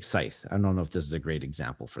 I'm going to pick Scythe. I don't know if this is a great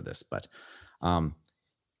example for this, but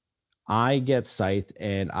I get Scythe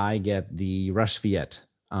and I get the Rush Viet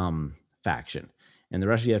faction. And the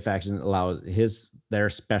Rush Viet faction allows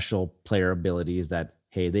their special player abilities that,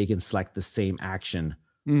 hey, they can select the same action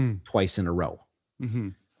twice in a row. Mm-hmm.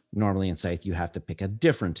 Normally in Scythe, you have to pick a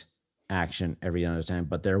different action every other time,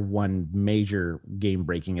 but they're one major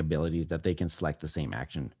game-breaking ability that they can select the same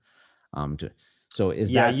action.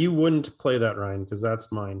 You wouldn't play that, Ryan, because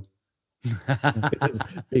that's mine.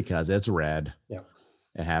 Because it's red. Yeah,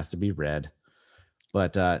 it has to be red.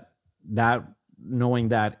 But that knowing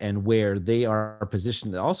that and where they are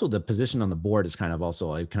positioned, also the position on the board is kind of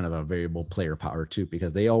also a variable player power too,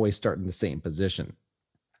 because they always start in the same position.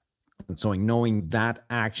 And so knowing that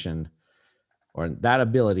action or that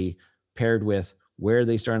ability paired with where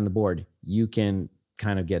they start on the board, you can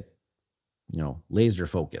kind of get, laser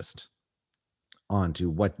focused onto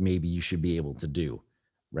what maybe you should be able to do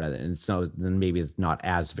rather. And so then maybe it's not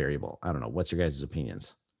as variable. I don't know. What's your guys'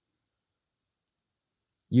 opinions?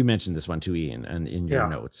 You mentioned this one too, Ian, and in your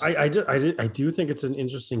notes. I do think it's an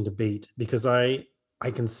interesting debate because I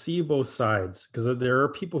can see both sides, because there are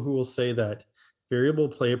people who will say that variable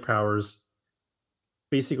player powers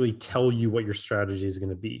basically tell you what your strategy is going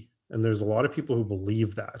to be. And there's a lot of people who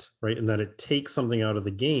believe that, right? And that it takes something out of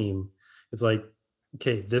the game. It's like,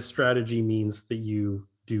 okay, this strategy means that you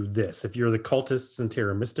do this. If you're the cultists in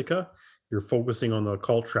Terra Mystica, you're focusing on the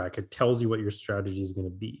occult track. It tells you what your strategy is going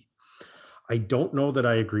to be. I don't know that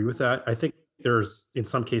I agree with that. I think there's, in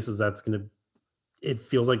some cases, it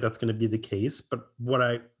feels like that's going to be the case. But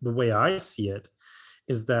the way I see it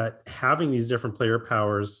is that having these different player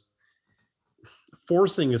powers,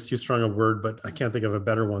 forcing is too strong a word, but I can't think of a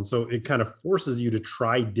better one. So it kind of forces you to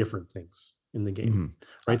try different things, in the game,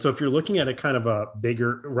 right? So if you're looking at it kind of a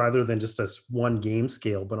bigger, rather than just as one game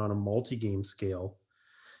scale, but on a multi-game scale,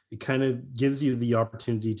 it kind of gives you the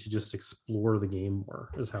opportunity to just explore the game more,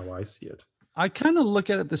 is how I see it. I kind of look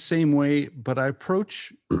at it the same way, but I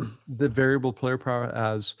approach the variable player power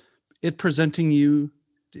as it presenting you,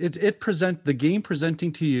 the game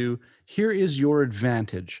presenting to you, here is your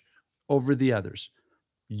advantage over the others.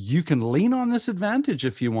 You can lean on this advantage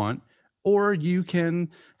if you want, or you can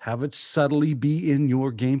have it subtly be in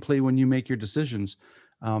your gameplay when you make your decisions.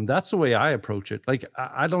 That's the way I approach it. Like,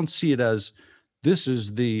 I don't see it as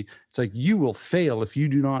it's like you will fail if you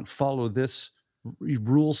do not follow this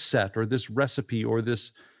rule set or this recipe or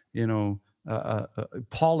this,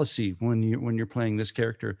 policy when you're playing this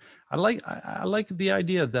character. I like the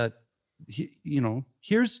idea that,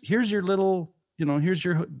 here's your little, here's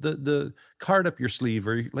your the card up your sleeve,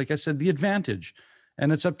 or like I said, the advantage,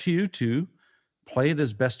 and it's up to you to play it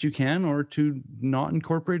as best you can or to not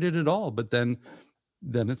incorporate it at all. But then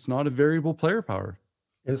it's not a variable player power.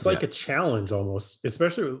 And it's like a challenge almost,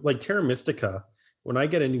 especially like Terra Mystica. When I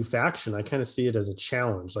get a new faction, I kind of see it as a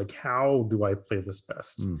challenge. Like, how do I play this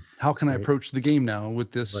best? How can I approach the game now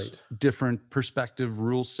with this different perspective,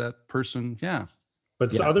 rule set, person? Yeah.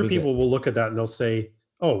 But other people will look at that and they'll say,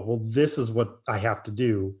 oh, well, this is what I have to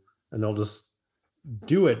do. And they'll just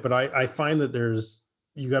do it. But I find that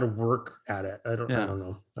you got to work at it. I don't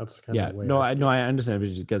know. That's kind of the way I understand,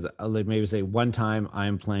 because like maybe say one time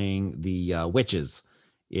I'm playing the witches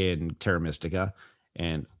in Terra Mystica,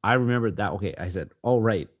 and I remember that. Okay, I said, "Oh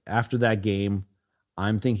right." After that game,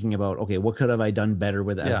 I'm thinking about, okay, what could have I done better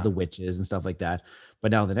with as the witches and stuff like that.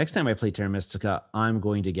 But now the next time I play Terra Mystica, I'm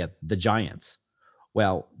going to get the giants.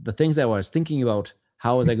 Well, the things that I was thinking about,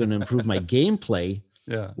 how was I going to improve my gameplay?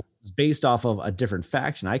 Was based off of a different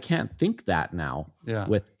faction. I can't think that now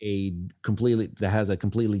with that has a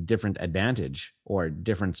completely different advantage or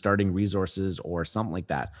different starting resources or something like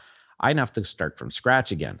that. I'd have to start from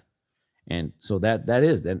scratch again. And so that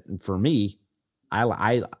is then for me,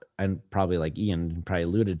 I and probably like Ian probably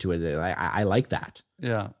alluded to it. I like that.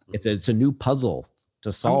 Yeah. It's a new puzzle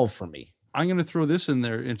to solve for me. I'm going to throw this in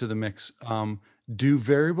there into the mix. Do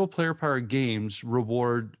variable player power games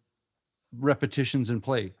reward repetitions in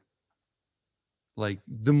play? Like,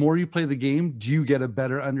 the more you play the game, do you get a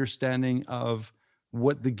better understanding of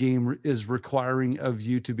what the game is requiring of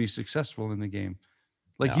you to be successful in the game?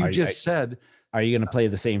 Like said, are you going to play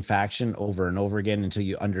the same faction over and over again until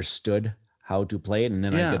you understood how to play it? And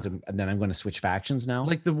then I'm going to switch factions now.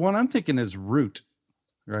 Like, the one I'm thinking is Root,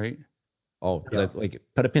 right? Oh, like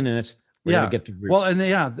put a pin in it. We're gonna get to Roots. Well, and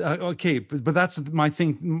okay. But that's my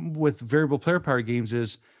thing with variable player power games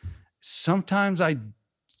is sometimes I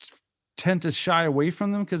tend to shy away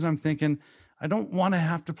from them because I'm thinking I don't want to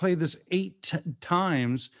have to play this 8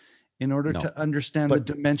 times in order to understand the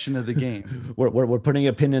dimension of the game. We're putting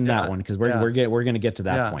a pin in that one because we're going to get to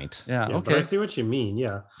that point. Yeah. Okay. But I see what you mean.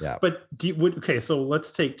 Yeah. But so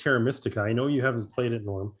let's take Terra Mystica. I know you haven't played it,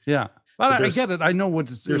 Norm. Yeah. Well, I get it. I know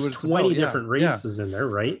there's 20 different races in there,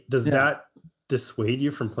 right? Does that dissuade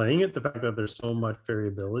you from playing it? The fact that there's so much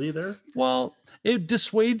variability there? Well, it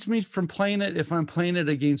dissuades me from playing it if I'm playing it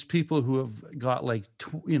against people who have got like,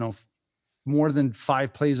 more than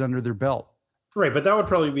 5 plays under their belt. Right. But that would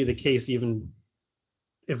probably be the case even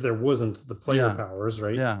if there wasn't the player powers,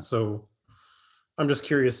 right? Yeah. So I'm just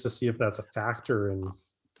curious to see if that's a factor in.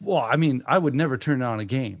 Well, I mean, I would never turn on a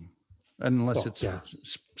game unless it's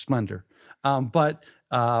Splendor. But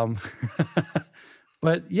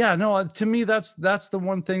yeah, no, to me, that's the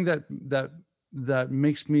one thing that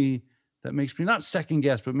makes me not second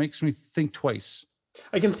guess, but makes me think twice.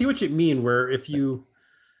 I can see what you mean, where you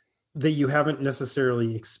haven't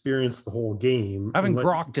necessarily experienced the whole game. I haven't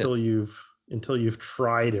grokked until you've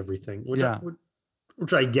tried everything, which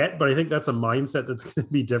I get, but I think that's a mindset that's going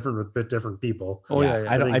to be different with different people. Oh yeah.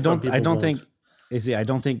 I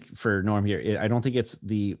don't think for Norm here, I don't think it's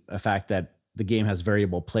the fact that the game has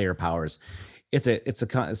variable player powers. It's a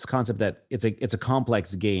concept that it's a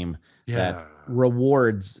complex game that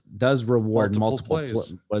does reward multiple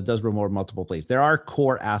plays. But it does reward multiple plays. There are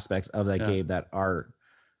core aspects of that game that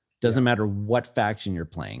doesn't matter what faction you're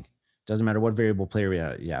playing, doesn't matter what variable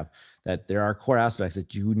player you have, that there are core aspects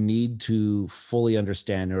that you need to fully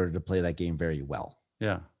understand in order to play that game very well.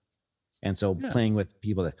 Yeah. And so playing with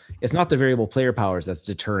people it's not the variable player powers that's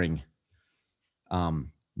deterring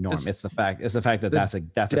Norm. It's the fact that that's a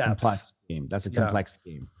complex game. That's a complex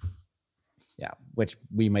game. Yeah. Which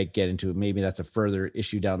we might get into. Maybe that's a further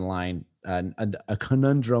issue down the line, a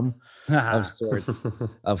conundrum of sorts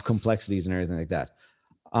of complexities and everything like that.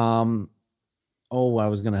 Oh, I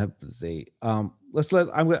was gonna have to say, one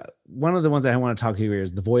of the ones that I want to talk to you here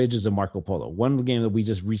is the Voyages of Marco Polo, one game that we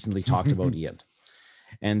just recently talked about, Ian.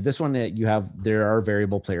 And this one that there are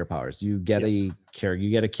variable player powers. You get a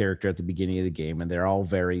character at the beginning of the game, and they're all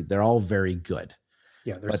very good.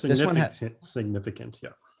 Yeah, they're But significant. Yeah.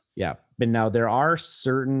 Yeah, but now there are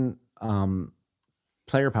certain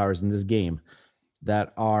player powers in this game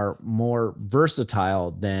that are more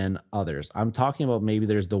versatile than others. I'm talking about, maybe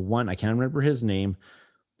there's the one, I can't remember his name,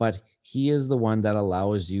 but he is the one that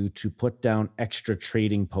allows you to put down extra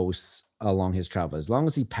trading posts along his travel. As long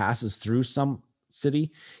as he passes through some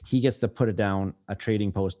city, he gets to put it down a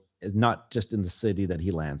trading post, not just in the city that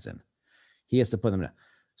he lands in. He has to put them down.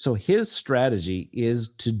 So his strategy is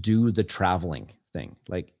to do the traveling thing.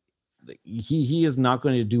 Like, he is not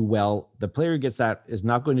going to do well. The player who gets that is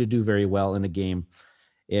not going to do very well in a game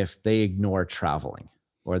if they ignore traveling,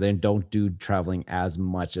 or they don't do traveling as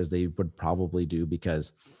much as they would probably do,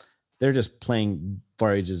 because they're just playing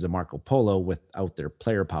Voyages of Marco Polo without their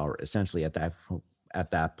player power, essentially at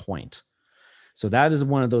that point. So that is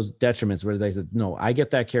one of those detriments where they said, no, I get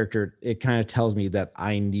that character. It kind of tells me that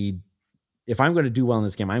if I'm going to do well in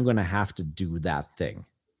this game, I'm going to have to do that thing.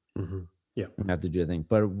 Mm-hmm. Yeah, I have to do a thing.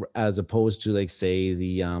 But as opposed to, like, say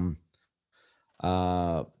the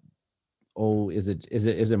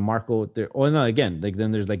is it Marco there? Oh no, again, like,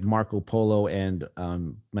 then there's like Marco Polo and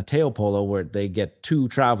Matteo Polo, where they get two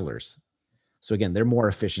travelers. So again, they're more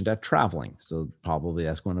efficient at traveling. So probably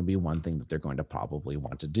that's going to be one thing that they're going to probably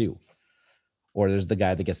want to do. Or there's the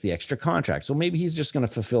guy that gets the extra contract. So maybe he's just going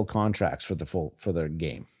to fulfill contracts for the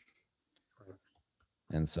game.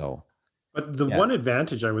 And so, but the one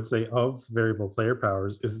advantage I would say of variable player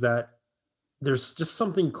powers is that there's just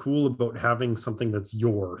something cool about having something that's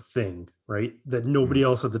your thing, right? That nobody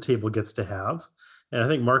else at the table gets to have. And I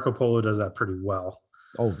think Marco Polo does that pretty well.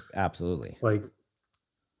 Oh, absolutely. Like,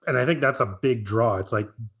 and I think that's a big draw. It's like,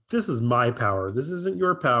 this is my power. This isn't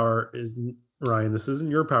your power, Ryan. This isn't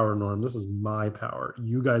your power, Norm. This is my power.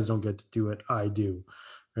 You guys don't get to do it. I do.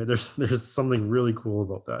 Right? There's something really cool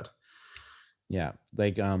about that. Yeah.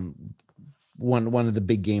 Like, one of the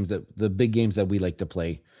big games that we like to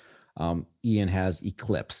play, Ian has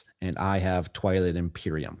Eclipse and I have Twilight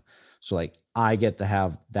Imperium. So like, I get to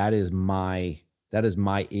have, that is my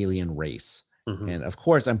alien race. Mm-hmm. And of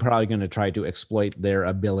course I'm probably going to try to exploit their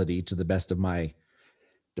ability to the best of my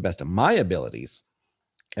abilities.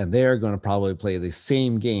 And they're going to probably play the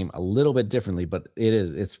same game a little bit differently, but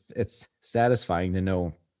it's satisfying to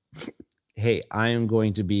know, hey, I am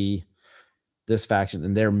going to be this faction,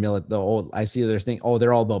 and they're I see their thing. Oh,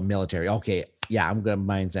 they're all about military. Okay, yeah, I'm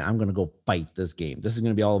gonna go fight this game. This is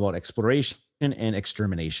going to be all about exploration and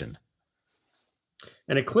extermination.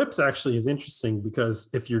 And Eclipse actually is interesting because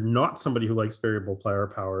if you're not somebody who likes variable player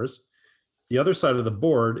powers, the other side of the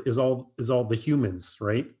board is all the humans,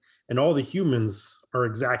 right? And all the humans are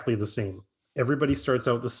exactly the same. Everybody starts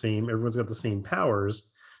out the same. Everyone's got the same powers.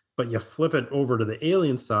 But you flip it over to the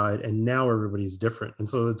alien side, and now everybody's different. And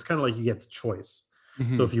so it's kind of like you get the choice.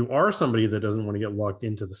 Mm-hmm. So if you are somebody that doesn't want to get locked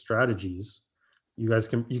into the strategies, you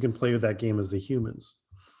can play with that game as the humans.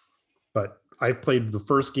 But I've played the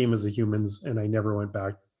first game as the humans, and I never went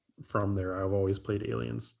back from there. I've always played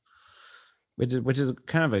aliens. Which is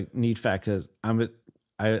kind of a neat fact, because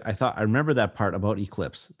I remember that part about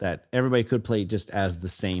Eclipse, that everybody could play just as the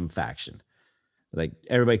same faction. Like,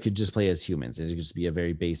 everybody could just play as humans. It could just be a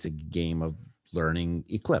very basic game of learning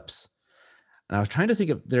Eclipse. And I was trying to think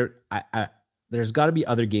of there's got to be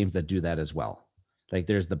other games that do that as well. Like,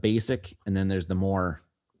 there's the basic, and then there's the more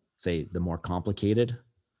complicated.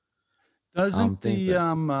 Doesn't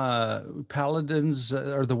the Paladins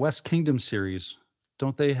or the West Kingdom series,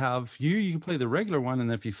 don't they have you can play the regular one,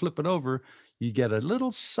 and if you flip it over, you get a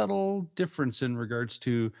little subtle difference in regards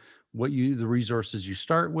to the resources you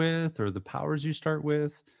start with or the powers you start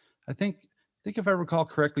with. I think if I recall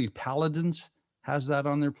correctly, Paladins has that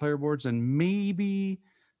on their player boards, and maybe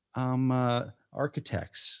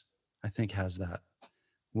Architects, I think, has that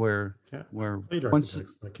where one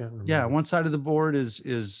side of the board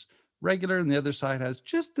is regular and the other side has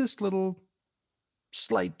just this little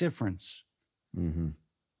slight difference. Mm-hmm.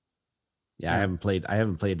 Yeah, I haven't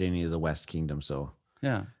played any of the West Kingdom, so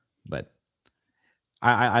yeah, but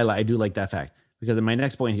I do like that fact, because my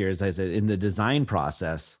next point here is, I said, in the design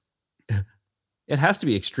process, it has to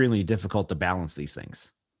be extremely difficult to balance these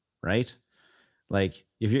things, right? Like,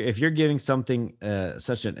 if you're giving something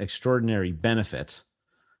such an extraordinary benefit,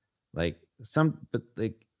 but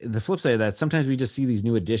the flip side of that, sometimes we just see these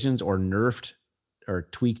new additions or nerfed or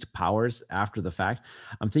tweaked powers after the fact.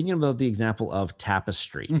 I'm thinking about the example of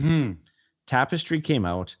Tapestry. Mm-hmm. Tapestry came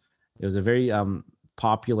out, It was a very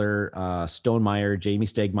popular Stonemaier, Jamie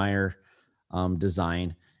Stegmaier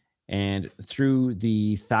design. And through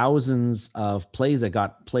the thousands of plays that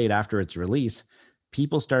got played after its release,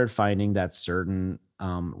 people started finding that certain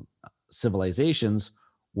civilizations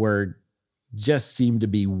were just seemed to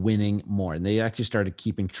be winning more. And they actually started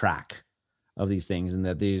keeping track of these things, and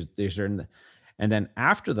that they're certain. And then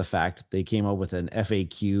after the fact, they came up with an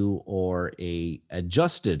FAQ or a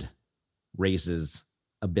adjusted races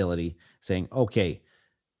ability saying, okay,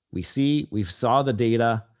 we saw the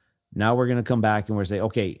data. Now we're going to come back and we're say,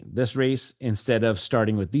 okay, this race, instead of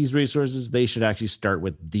starting with these resources, they should actually start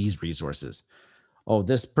with these resources. Oh,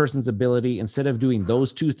 this person's ability, instead of doing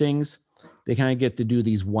those two things, they kind of get to do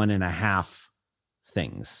these 1.5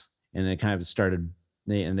 things. And they kind of started,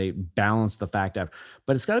 they balance the fact out.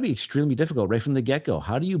 But it's got to be extremely difficult right from the get-go.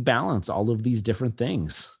 How do you balance all of these different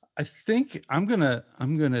things? I think I'm gonna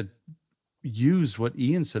use what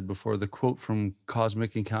Ian said before, the quote from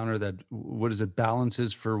Cosmic Encounter that, what is it, balance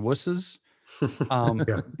is for wusses.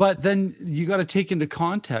 Yeah. But then you got to take into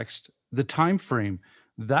context the time frame.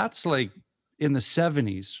 That's like in the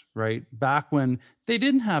 70s, right? Back when they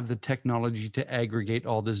didn't have the technology to aggregate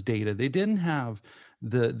all this data. They didn't have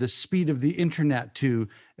the speed of the internet to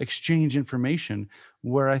exchange information,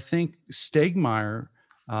 where I think Stegmaier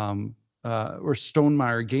or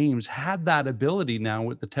Stonemaier Games had that ability now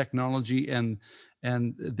with the technology and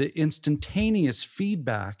the instantaneous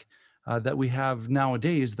feedback that we have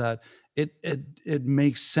nowadays, that it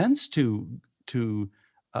makes sense to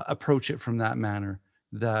approach it from that manner.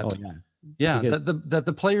 That that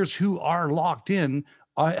the players who are locked in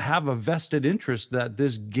have a vested interest that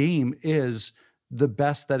this game is the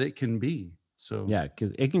best that it can be. So yeah,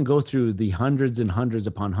 because it can go through the hundreds and hundreds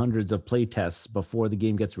upon hundreds of play tests before the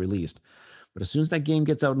game gets released. But as soon as that game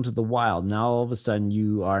gets out into the wild, now all of a sudden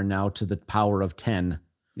you are now to the power of 10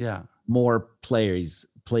 more plays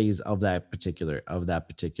of that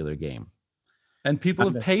particular game. And people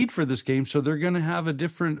have paid for this game, so they're going to have a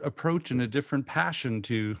different approach and a different passion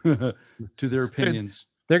to to their opinions.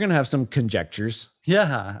 They're going to have some conjectures.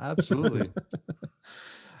 Yeah, absolutely.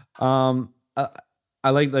 I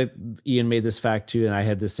like that Ian made this fact too, and I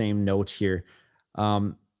had the same note here.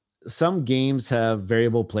 Some games have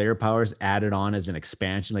variable player powers added on as an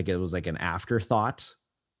expansion, like it was like an afterthought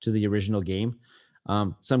to the original game.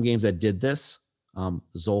 Some games that did this,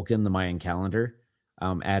 Tzolk'in, the Mayan calendar,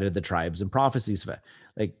 added the tribes and prophecies.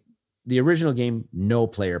 Like the original game, no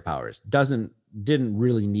player powers, didn't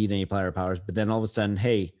really need any player powers. But then all of a sudden,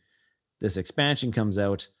 hey, this expansion comes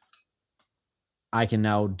out. I can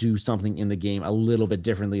now do something in the game a little bit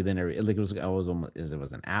differently than it was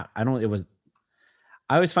an app. I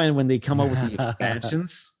always find when they come out with the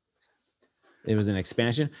expansions, it was an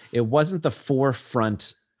expansion. It wasn't the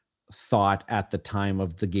forefront thought at the time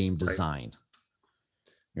of the game design.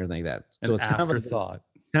 Right. Everything like that. So it's kind of afterthought.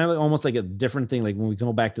 Kind of almost like a different thing. Like when we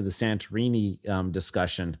go back to the Santorini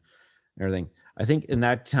discussion, and everything. I think in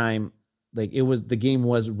that time, like the game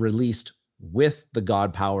was released with the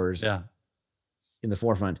god powers. Yeah. In the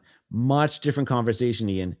forefront. Much different conversation,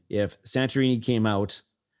 Ian, if Santorini came out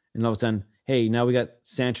and all of a sudden, hey, now we got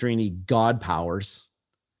Santorini god powers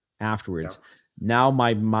afterwards. Yeah. Now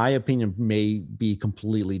my opinion may be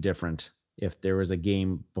completely different if there was a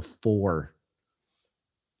game before.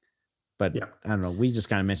 But I don't know. We just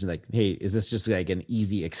kind of mentioned like, hey, is this just like an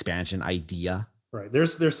easy expansion idea? Right.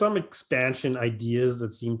 There's some expansion ideas that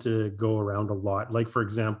seem to go around a lot. Like, for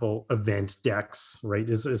example, event decks, right,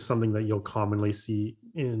 is something that you'll commonly see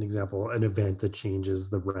in an example, an event that changes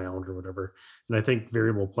the round or whatever. And I think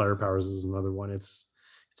variable player powers is another one. It's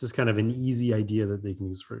just kind of an easy idea that they can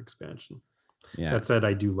use for expansion. Yeah. That said,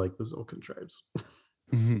 I do like the Tzolk'in tribes.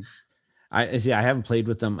 Mm-hmm. I haven't played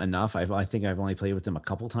with them enough. I think I've only played with them a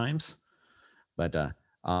couple times, but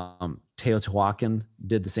Teotihuacan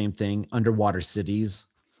did the same thing. Underwater Cities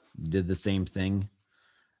did the same thing.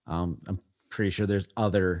 I'm pretty sure there's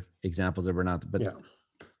other examples that were not, but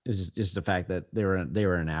it's just the fact that they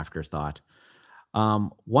were an afterthought.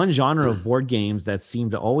 One genre of board games that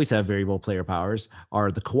seem to always have variable player powers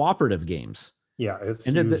are the cooperative games. Yeah, it's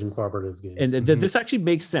huge in cooperative games. And this actually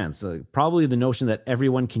makes sense. Probably the notion that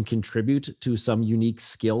everyone can contribute to some unique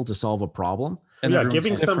skill to solve a problem. And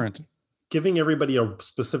giving everybody a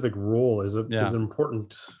specific role is an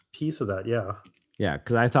important piece of that. Yeah. Yeah.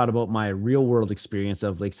 Cause I thought about my real world experience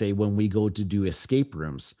of, like, say, when we go to do escape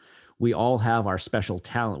rooms, we all have our special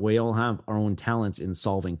talent. We all have our own talents in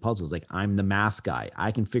solving puzzles. Like, I'm the math guy.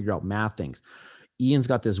 I can figure out math things. Ian's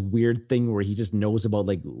got this weird thing where he just knows about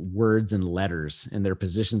like words and letters and their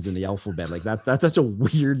positions in the alphabet. Like that's a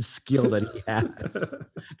weird skill that he has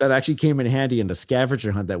that actually came in handy in the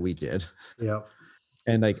scavenger hunt that we did. Yeah.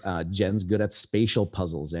 And like Jen's good at spatial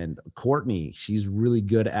puzzles, and Courtney, she's really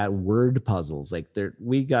good at word puzzles. Like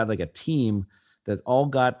we got like a team that all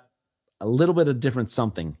got a little bit of different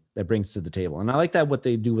something that brings to the table. And I like that what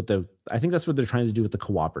they do with I think that's what they're trying to do with the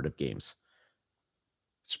cooperative games.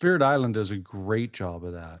 Spirit Island does a great job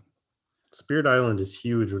of that. Spirit Island is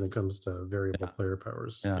huge when it comes to variable Yeah. player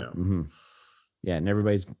powers. Yeah. Yeah. Mm-hmm. Yeah, and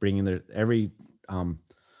everybody's bringing every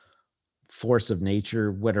force of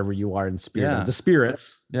nature, whatever you are in spirit. Yeah. The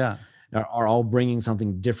spirits Yeah. are all bringing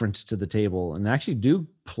something different to the table, and actually do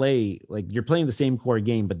play like you're playing the same core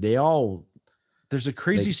game, but they all There's a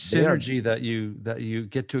crazy they are- synergy that you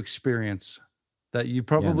get to experience that you yeah,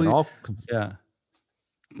 probably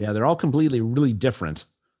they're all completely really different.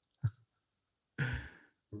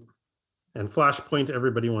 And Flashpoint,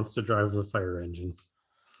 everybody wants to drive the fire engine.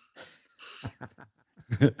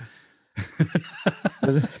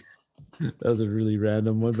 That was a really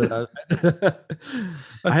random one, but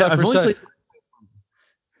I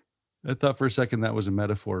thought for a second that was a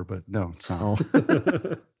metaphor, but no, it's not.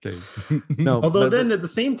 Okay. No, Although but- then at the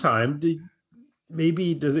same time,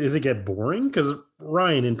 does it get boring? Because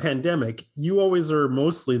Ryan, in Pandemic, you always are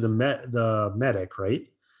mostly the medic, right?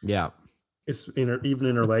 yeah. It's even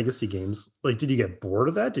in our legacy games. Like, did you get bored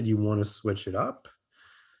of that? Did you want to switch it up?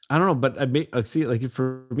 I don't know, but I see, like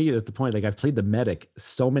for me at the point, like I've played the medic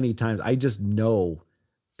so many times, I just know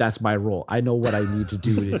that's my role. I know what I need to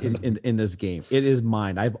do in this game. It is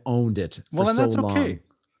mine. I've owned it for Well, and so that's long. okay.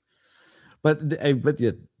 But there would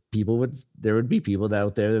be people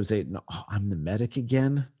out there that would say, "No, I'm the medic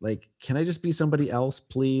again. Like, can I just be somebody else,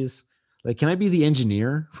 please? Like, can I be the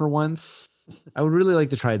engineer for once? I would really like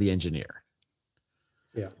to try the engineer."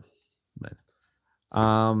 Yeah.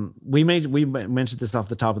 We mentioned this off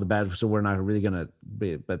the top of the bat, so we're not really gonna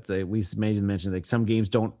be, but we made mention like some games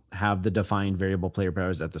don't have the defined variable player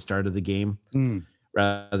powers at the start of the game.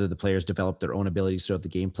 Rather, the players develop their own abilities throughout the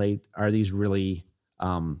gameplay. Are these really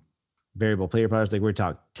variable player powers? Like we're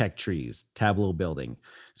talking tech trees, tableau building.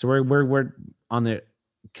 So we're on the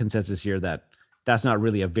consensus here that that's not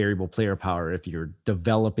really a variable player power if you're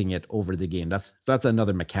developing it over the game. That's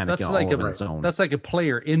another mechanic That's all like on its own. that's like a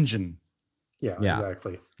player engine. Yeah, Yeah.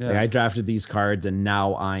 exactly. Yeah. Like I drafted these cards and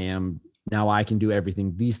now I can do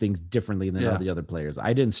these things differently than all the other players.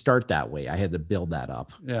 I didn't start that way. I had to build that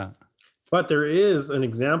up. Yeah. But there is an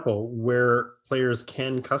example where players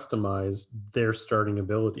can customize their starting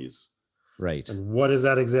abilities. Right. And what is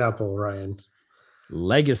that example, Ryan?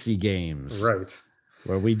 Legacy games. Right.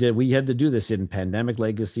 Where we had to do this in Pandemic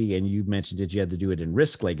Legacy, and you mentioned that you had to do it in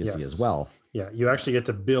Risk Legacy Yes. as well. Yeah, you actually get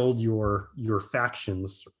to build your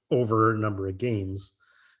factions over a number of games,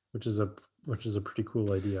 which is a pretty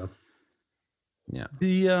cool idea. Yeah.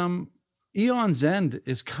 The Eon's End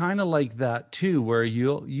is kind of like that too, where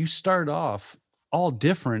you start off all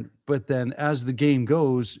different, but then as the game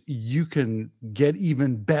goes, you can get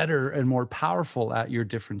even better and more powerful at your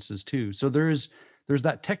differences too. So there's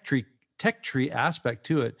that tech tree aspect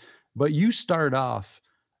to it, but you start off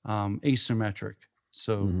asymmetric.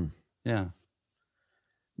 So yeah.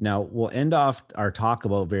 Now we'll end off our talk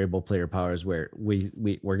about variable player powers where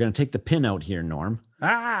we're going to take the pin out here, Norm. From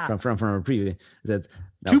a preview. That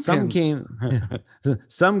now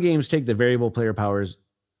some games take the variable player powers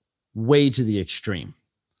way to the extreme.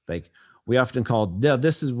 Like we often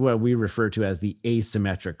this is what we refer to as the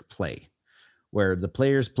asymmetric play, where the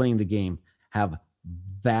players playing the game have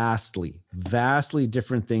vastly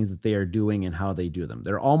different things that they are doing and how they do them.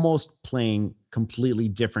 They're almost playing completely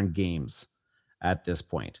different games at this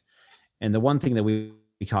point. And the one thing that we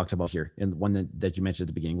talked about here, and the one that you mentioned at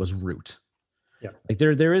the beginning, was root. Yeah. Like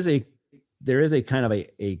there is a kind of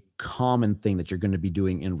a common thing that you're going to be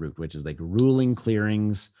doing in root, which is like ruling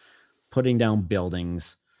clearings, putting down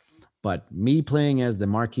buildings. But me playing as the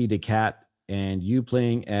Marquis de Cat and you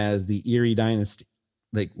playing as the Erie Dynasty,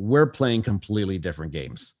 like we're playing completely different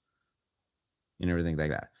games and everything like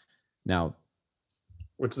that. Now,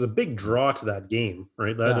 which is a big draw to that game,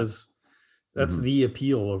 right? That's the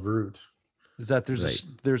appeal of root. Is that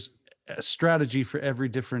there's a strategy for every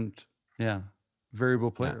different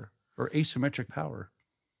variable player or asymmetric power.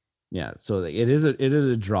 Yeah, so it is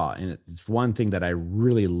a draw, and it's one thing that I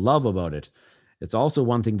really love about it. It's also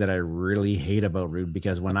one thing that I really hate about root,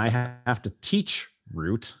 because when I have to teach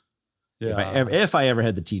root, if I ever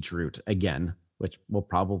had to teach root again, which will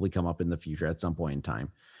probably come up in the future at some point in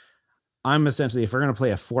time, I'm essentially, if we're going to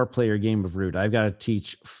play a 4-player game of root, I've got to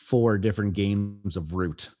teach 4 different games of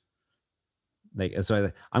root like, and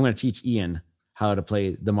so I'm going to teach Ian how to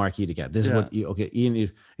play the Marquis de Cat. This is Yeah. what okay,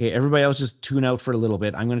 Ian, okay, everybody else just tune out for a little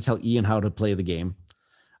bit. I'm going to tell Ian how to play the game.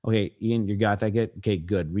 Okay, Ian, you got that? Okay,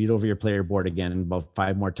 good. Read over your player board again about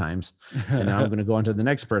 5 more times. And now I'm going to go on to the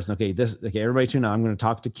next person. Okay, everybody tune out. I'm going to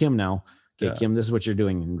talk to Kim now. Okay, Yeah. Kim, this is what you're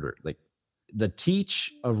doing. And like the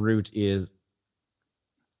teach of Root is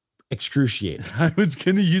excruciating. I was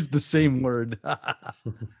going to use the same word.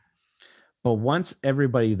 But once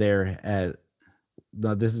everybody there,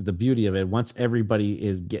 now this is the beauty of it. Once everybody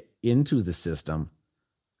is get into the system,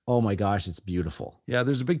 oh my gosh, it's beautiful. Yeah,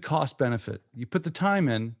 there's a big cost benefit. You put the time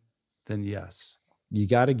in, then yes. You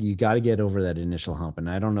gotta get over that initial hump, and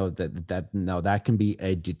I don't know that can be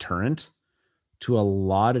a deterrent to a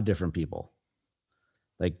lot of different people.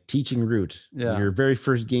 Like teaching Root, Yeah. your very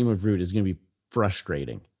first game of Root is going to be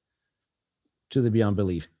frustrating to the beyond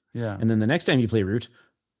belief. Yeah. And then the next time you play Root,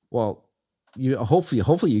 well, you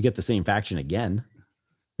hopefully you get the same faction again,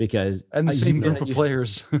 because And the same group of you-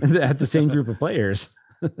 players. at the same group of players.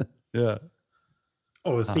 Yeah.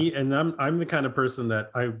 Oh, see, and I'm the kind of person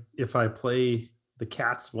that if I play the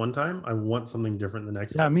cats one time, I want something different the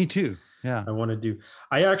next Yeah, time. me too. Yeah. I want to do.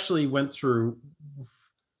 I actually went through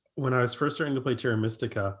when I was first starting to play Terra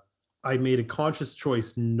Mystica. I made a conscious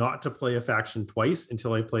choice not to play a faction twice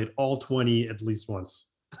until I played all 20 at least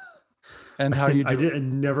once. And how do you do I did. I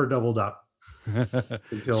never doubled up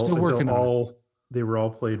until Still working on it. they were all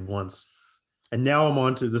played once, and now I'm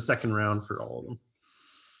on to the second round for all of them.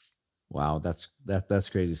 Wow, that's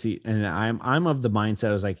crazy. See, and I'm of the mindset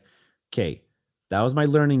I was like, okay, that was my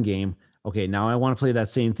learning game. Okay, now I want to play that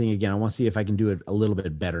same thing again. I want to see if I can do it a little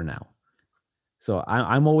bit better now. So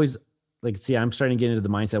I'm always like, see, I'm starting to get into the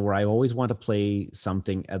mindset where I always want to play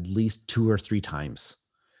something at least 2 or 3 times.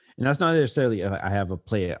 And that's not necessarily I have a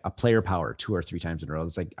player power 2 or 3 times in a row.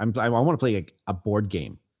 It's like I want to play a board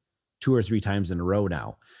game 2 or 3 times in a row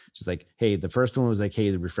now. Just like, hey, the first one was like,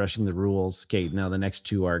 hey, refreshing the rules. Okay, now the next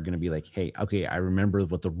 2 are going to be like, hey, okay, I remember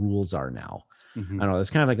what the rules are now. Mhm. I don't know. It's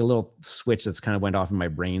kind of like a little switch that's kind of went off in my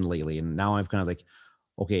brain lately. And now I've kind of like,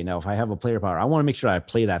 okay, now if I have a player power, I want to make sure I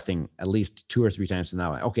play that thing at least 2 or 3 times. So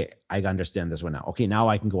now, okay, I understand this one now. Okay, now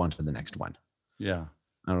I can go on to the next one. Yeah.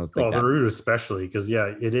 I don't know. It's Well, like the that. root especially, because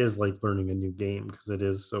yeah, it is like learning a new game because it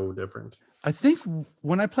is so different. I think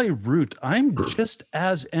when I play Root, I'm just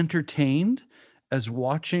as entertained as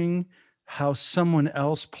watching how someone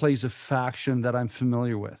else plays a faction that I'm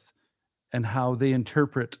familiar with and how they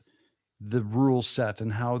interpret the rule set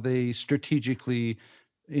and how they strategically,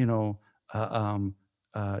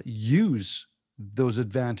 use those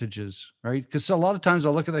advantages, right? Because a lot of times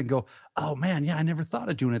I'll look at that and go, oh man, yeah, I never thought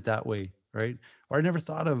of doing it that way, right? Or I never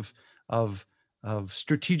thought of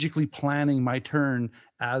strategically planning my turn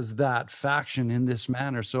as that faction in this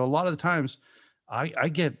manner. So a lot of the times I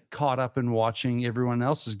get caught up in watching everyone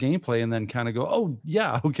else's gameplay and then kind of go, oh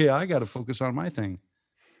yeah, okay, I got to focus on my thing.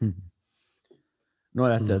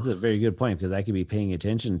 No, that's a very good point, because I could be paying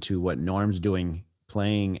attention to what Norm's doing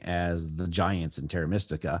playing as the Giants in Terra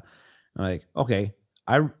Mystica. I'm like, okay,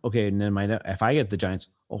 and then if I get the Giants,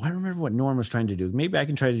 I remember what Norm was trying to do. Maybe I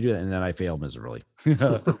can try to do that, and then I fail miserably. That's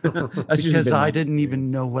usually Because been I my didn't even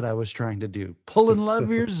experience. know what I was trying to do. Pulling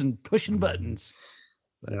levers and pushing buttons.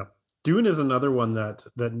 Yeah. Dune is another one that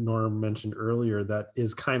Norm mentioned earlier that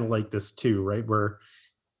is kind of like this too, right? Where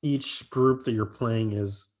each group that you're playing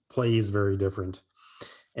plays very different.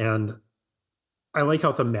 And I like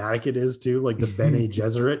how thematic it is too, like the Bene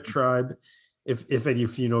Gesserit tribe. If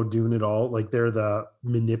you know Dune at all, like they're the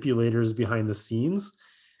manipulators behind the scenes.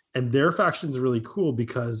 And their faction's really cool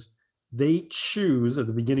because they choose at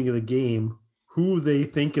the beginning of the game who they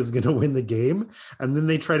think is going to win the game. And then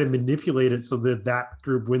they try to manipulate it so that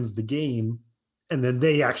group wins the game. And then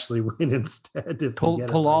they actually win instead. If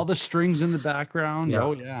Pull all the strings in the background. Yeah.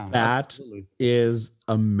 Oh yeah. That Absolutely. is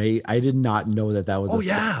amazing. I did not know that was. Oh a thing.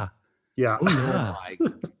 yeah. Yeah. Oh Oh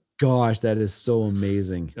my gosh, that is so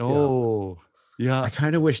amazing. yeah. Oh yeah. I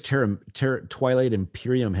kind of wish Twilight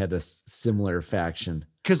Imperium had a similar faction.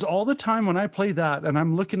 Because all the time when I play that and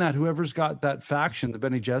I'm looking at whoever's got that faction, the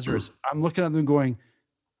Bene Gesserits, I'm looking at them going,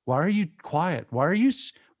 why are you quiet? Why are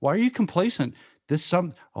you complacent?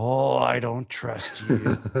 I don't trust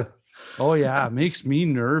you. Oh yeah, it makes me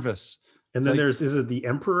nervous. And It's then like- is it the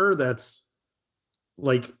Emperor that's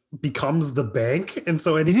like becomes the bank? And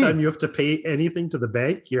so anytime you have to pay anything to the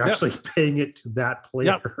bank, you're Yep. actually paying it to that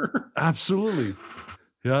player. Absolutely.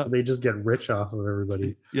 Yeah. They just get rich off of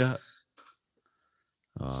everybody. Yeah.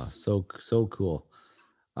 Oh, so cool.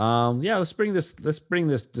 Yeah, let's bring this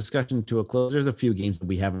discussion to a close. There's a few games that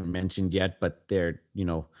we haven't mentioned yet, but they're,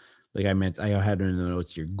 like I had in the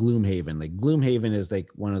notes here, Gloomhaven. Like Gloomhaven is like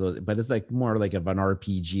one of those, but it's like more like of an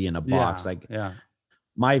RPG in a box. Like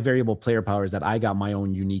my variable player power is that I got my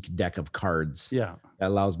own unique deck of cards. Yeah. That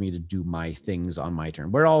allows me to do my things on my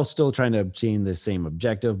turn. We're all still trying to obtain the same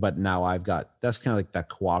objective, but now that's kind of like that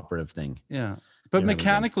cooperative thing. Yeah. But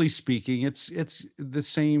mechanically speaking, it's the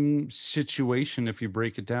same situation if you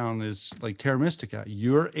break it down as like Terra Mystica.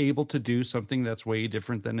 You're able to do something that's way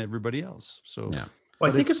different than everybody else. So yeah.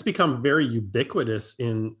 Well, I think it's become very ubiquitous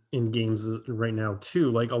in games right now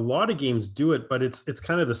too. Like a lot of games do it, but it's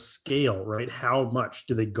kind of the scale, right? How much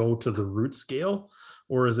do they go to the root scale,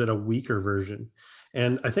 or is it a weaker version?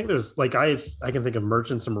 And I think there's like I can think of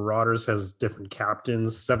Merchants and Marauders has different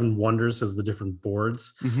captains. Seven Wonders has the different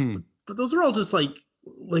boards. Mm-hmm. But those are all just like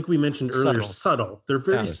we mentioned earlier, subtle. They're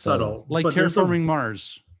very subtle. Like but Terraforming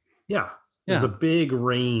Mars. Yeah. There's a big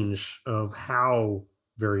range of how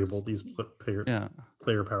variable these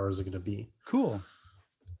player powers are going to be. Cool.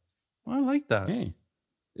 Well, I like that. Hey,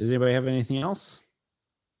 does anybody have anything else?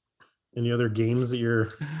 Any other games that you're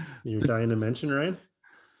dying to mention, Ryan?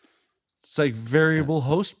 It's like variable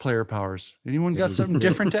host player powers. Anyone got something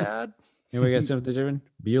different to add? Anybody got something different?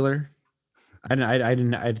 Bueller?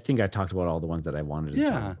 I think I talked about all the ones that I wanted to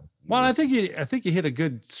talk about. Well, I think you hit a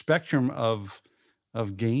good spectrum of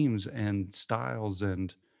games and styles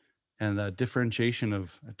and the differentiation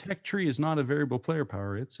of a tech tree is not a variable player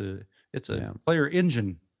power. It's a player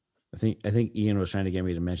engine. I think Ian was trying to get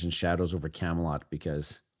me to mention Shadows over Camelot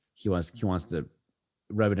because he wants to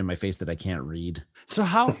rub it in my face that I can't read. So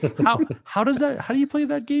how do you play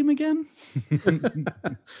that game again?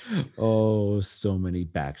 Oh, so many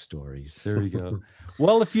backstories. There you go.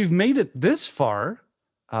 Well, if you've made it this far,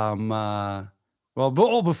 before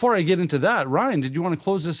I get into that, Ryan, did you want to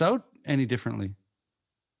close this out any differently?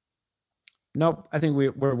 Nope. I think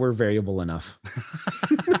we're variable enough.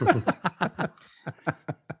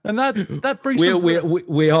 And that brings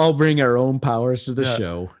we all bring our own powers to the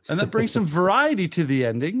show, and that brings some variety to the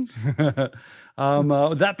ending.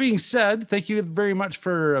 That being said, thank you very much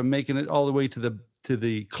for making it all the way to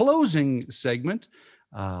the closing segment.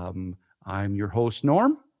 I'm your host,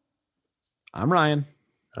 Norm. I'm Ryan.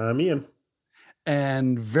 I'm Ian.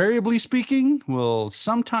 And variably speaking, we'll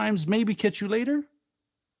sometimes maybe catch you later.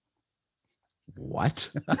 What?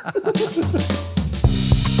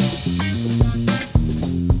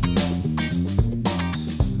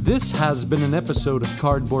 This has been an episode of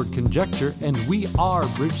Cardboard Conjecture, and we are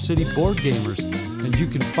Bridge City Board Gamers. And you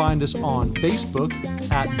can find us on Facebook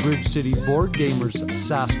at Bridge City Board Gamers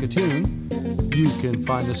Saskatoon. You can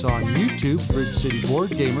find us on YouTube, Bridge City Board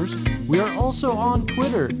Gamers. We are also on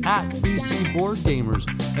Twitter at BC Board Gamers.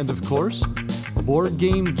 And of course, Board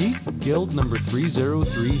Game Geek Guild number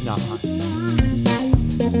 3039.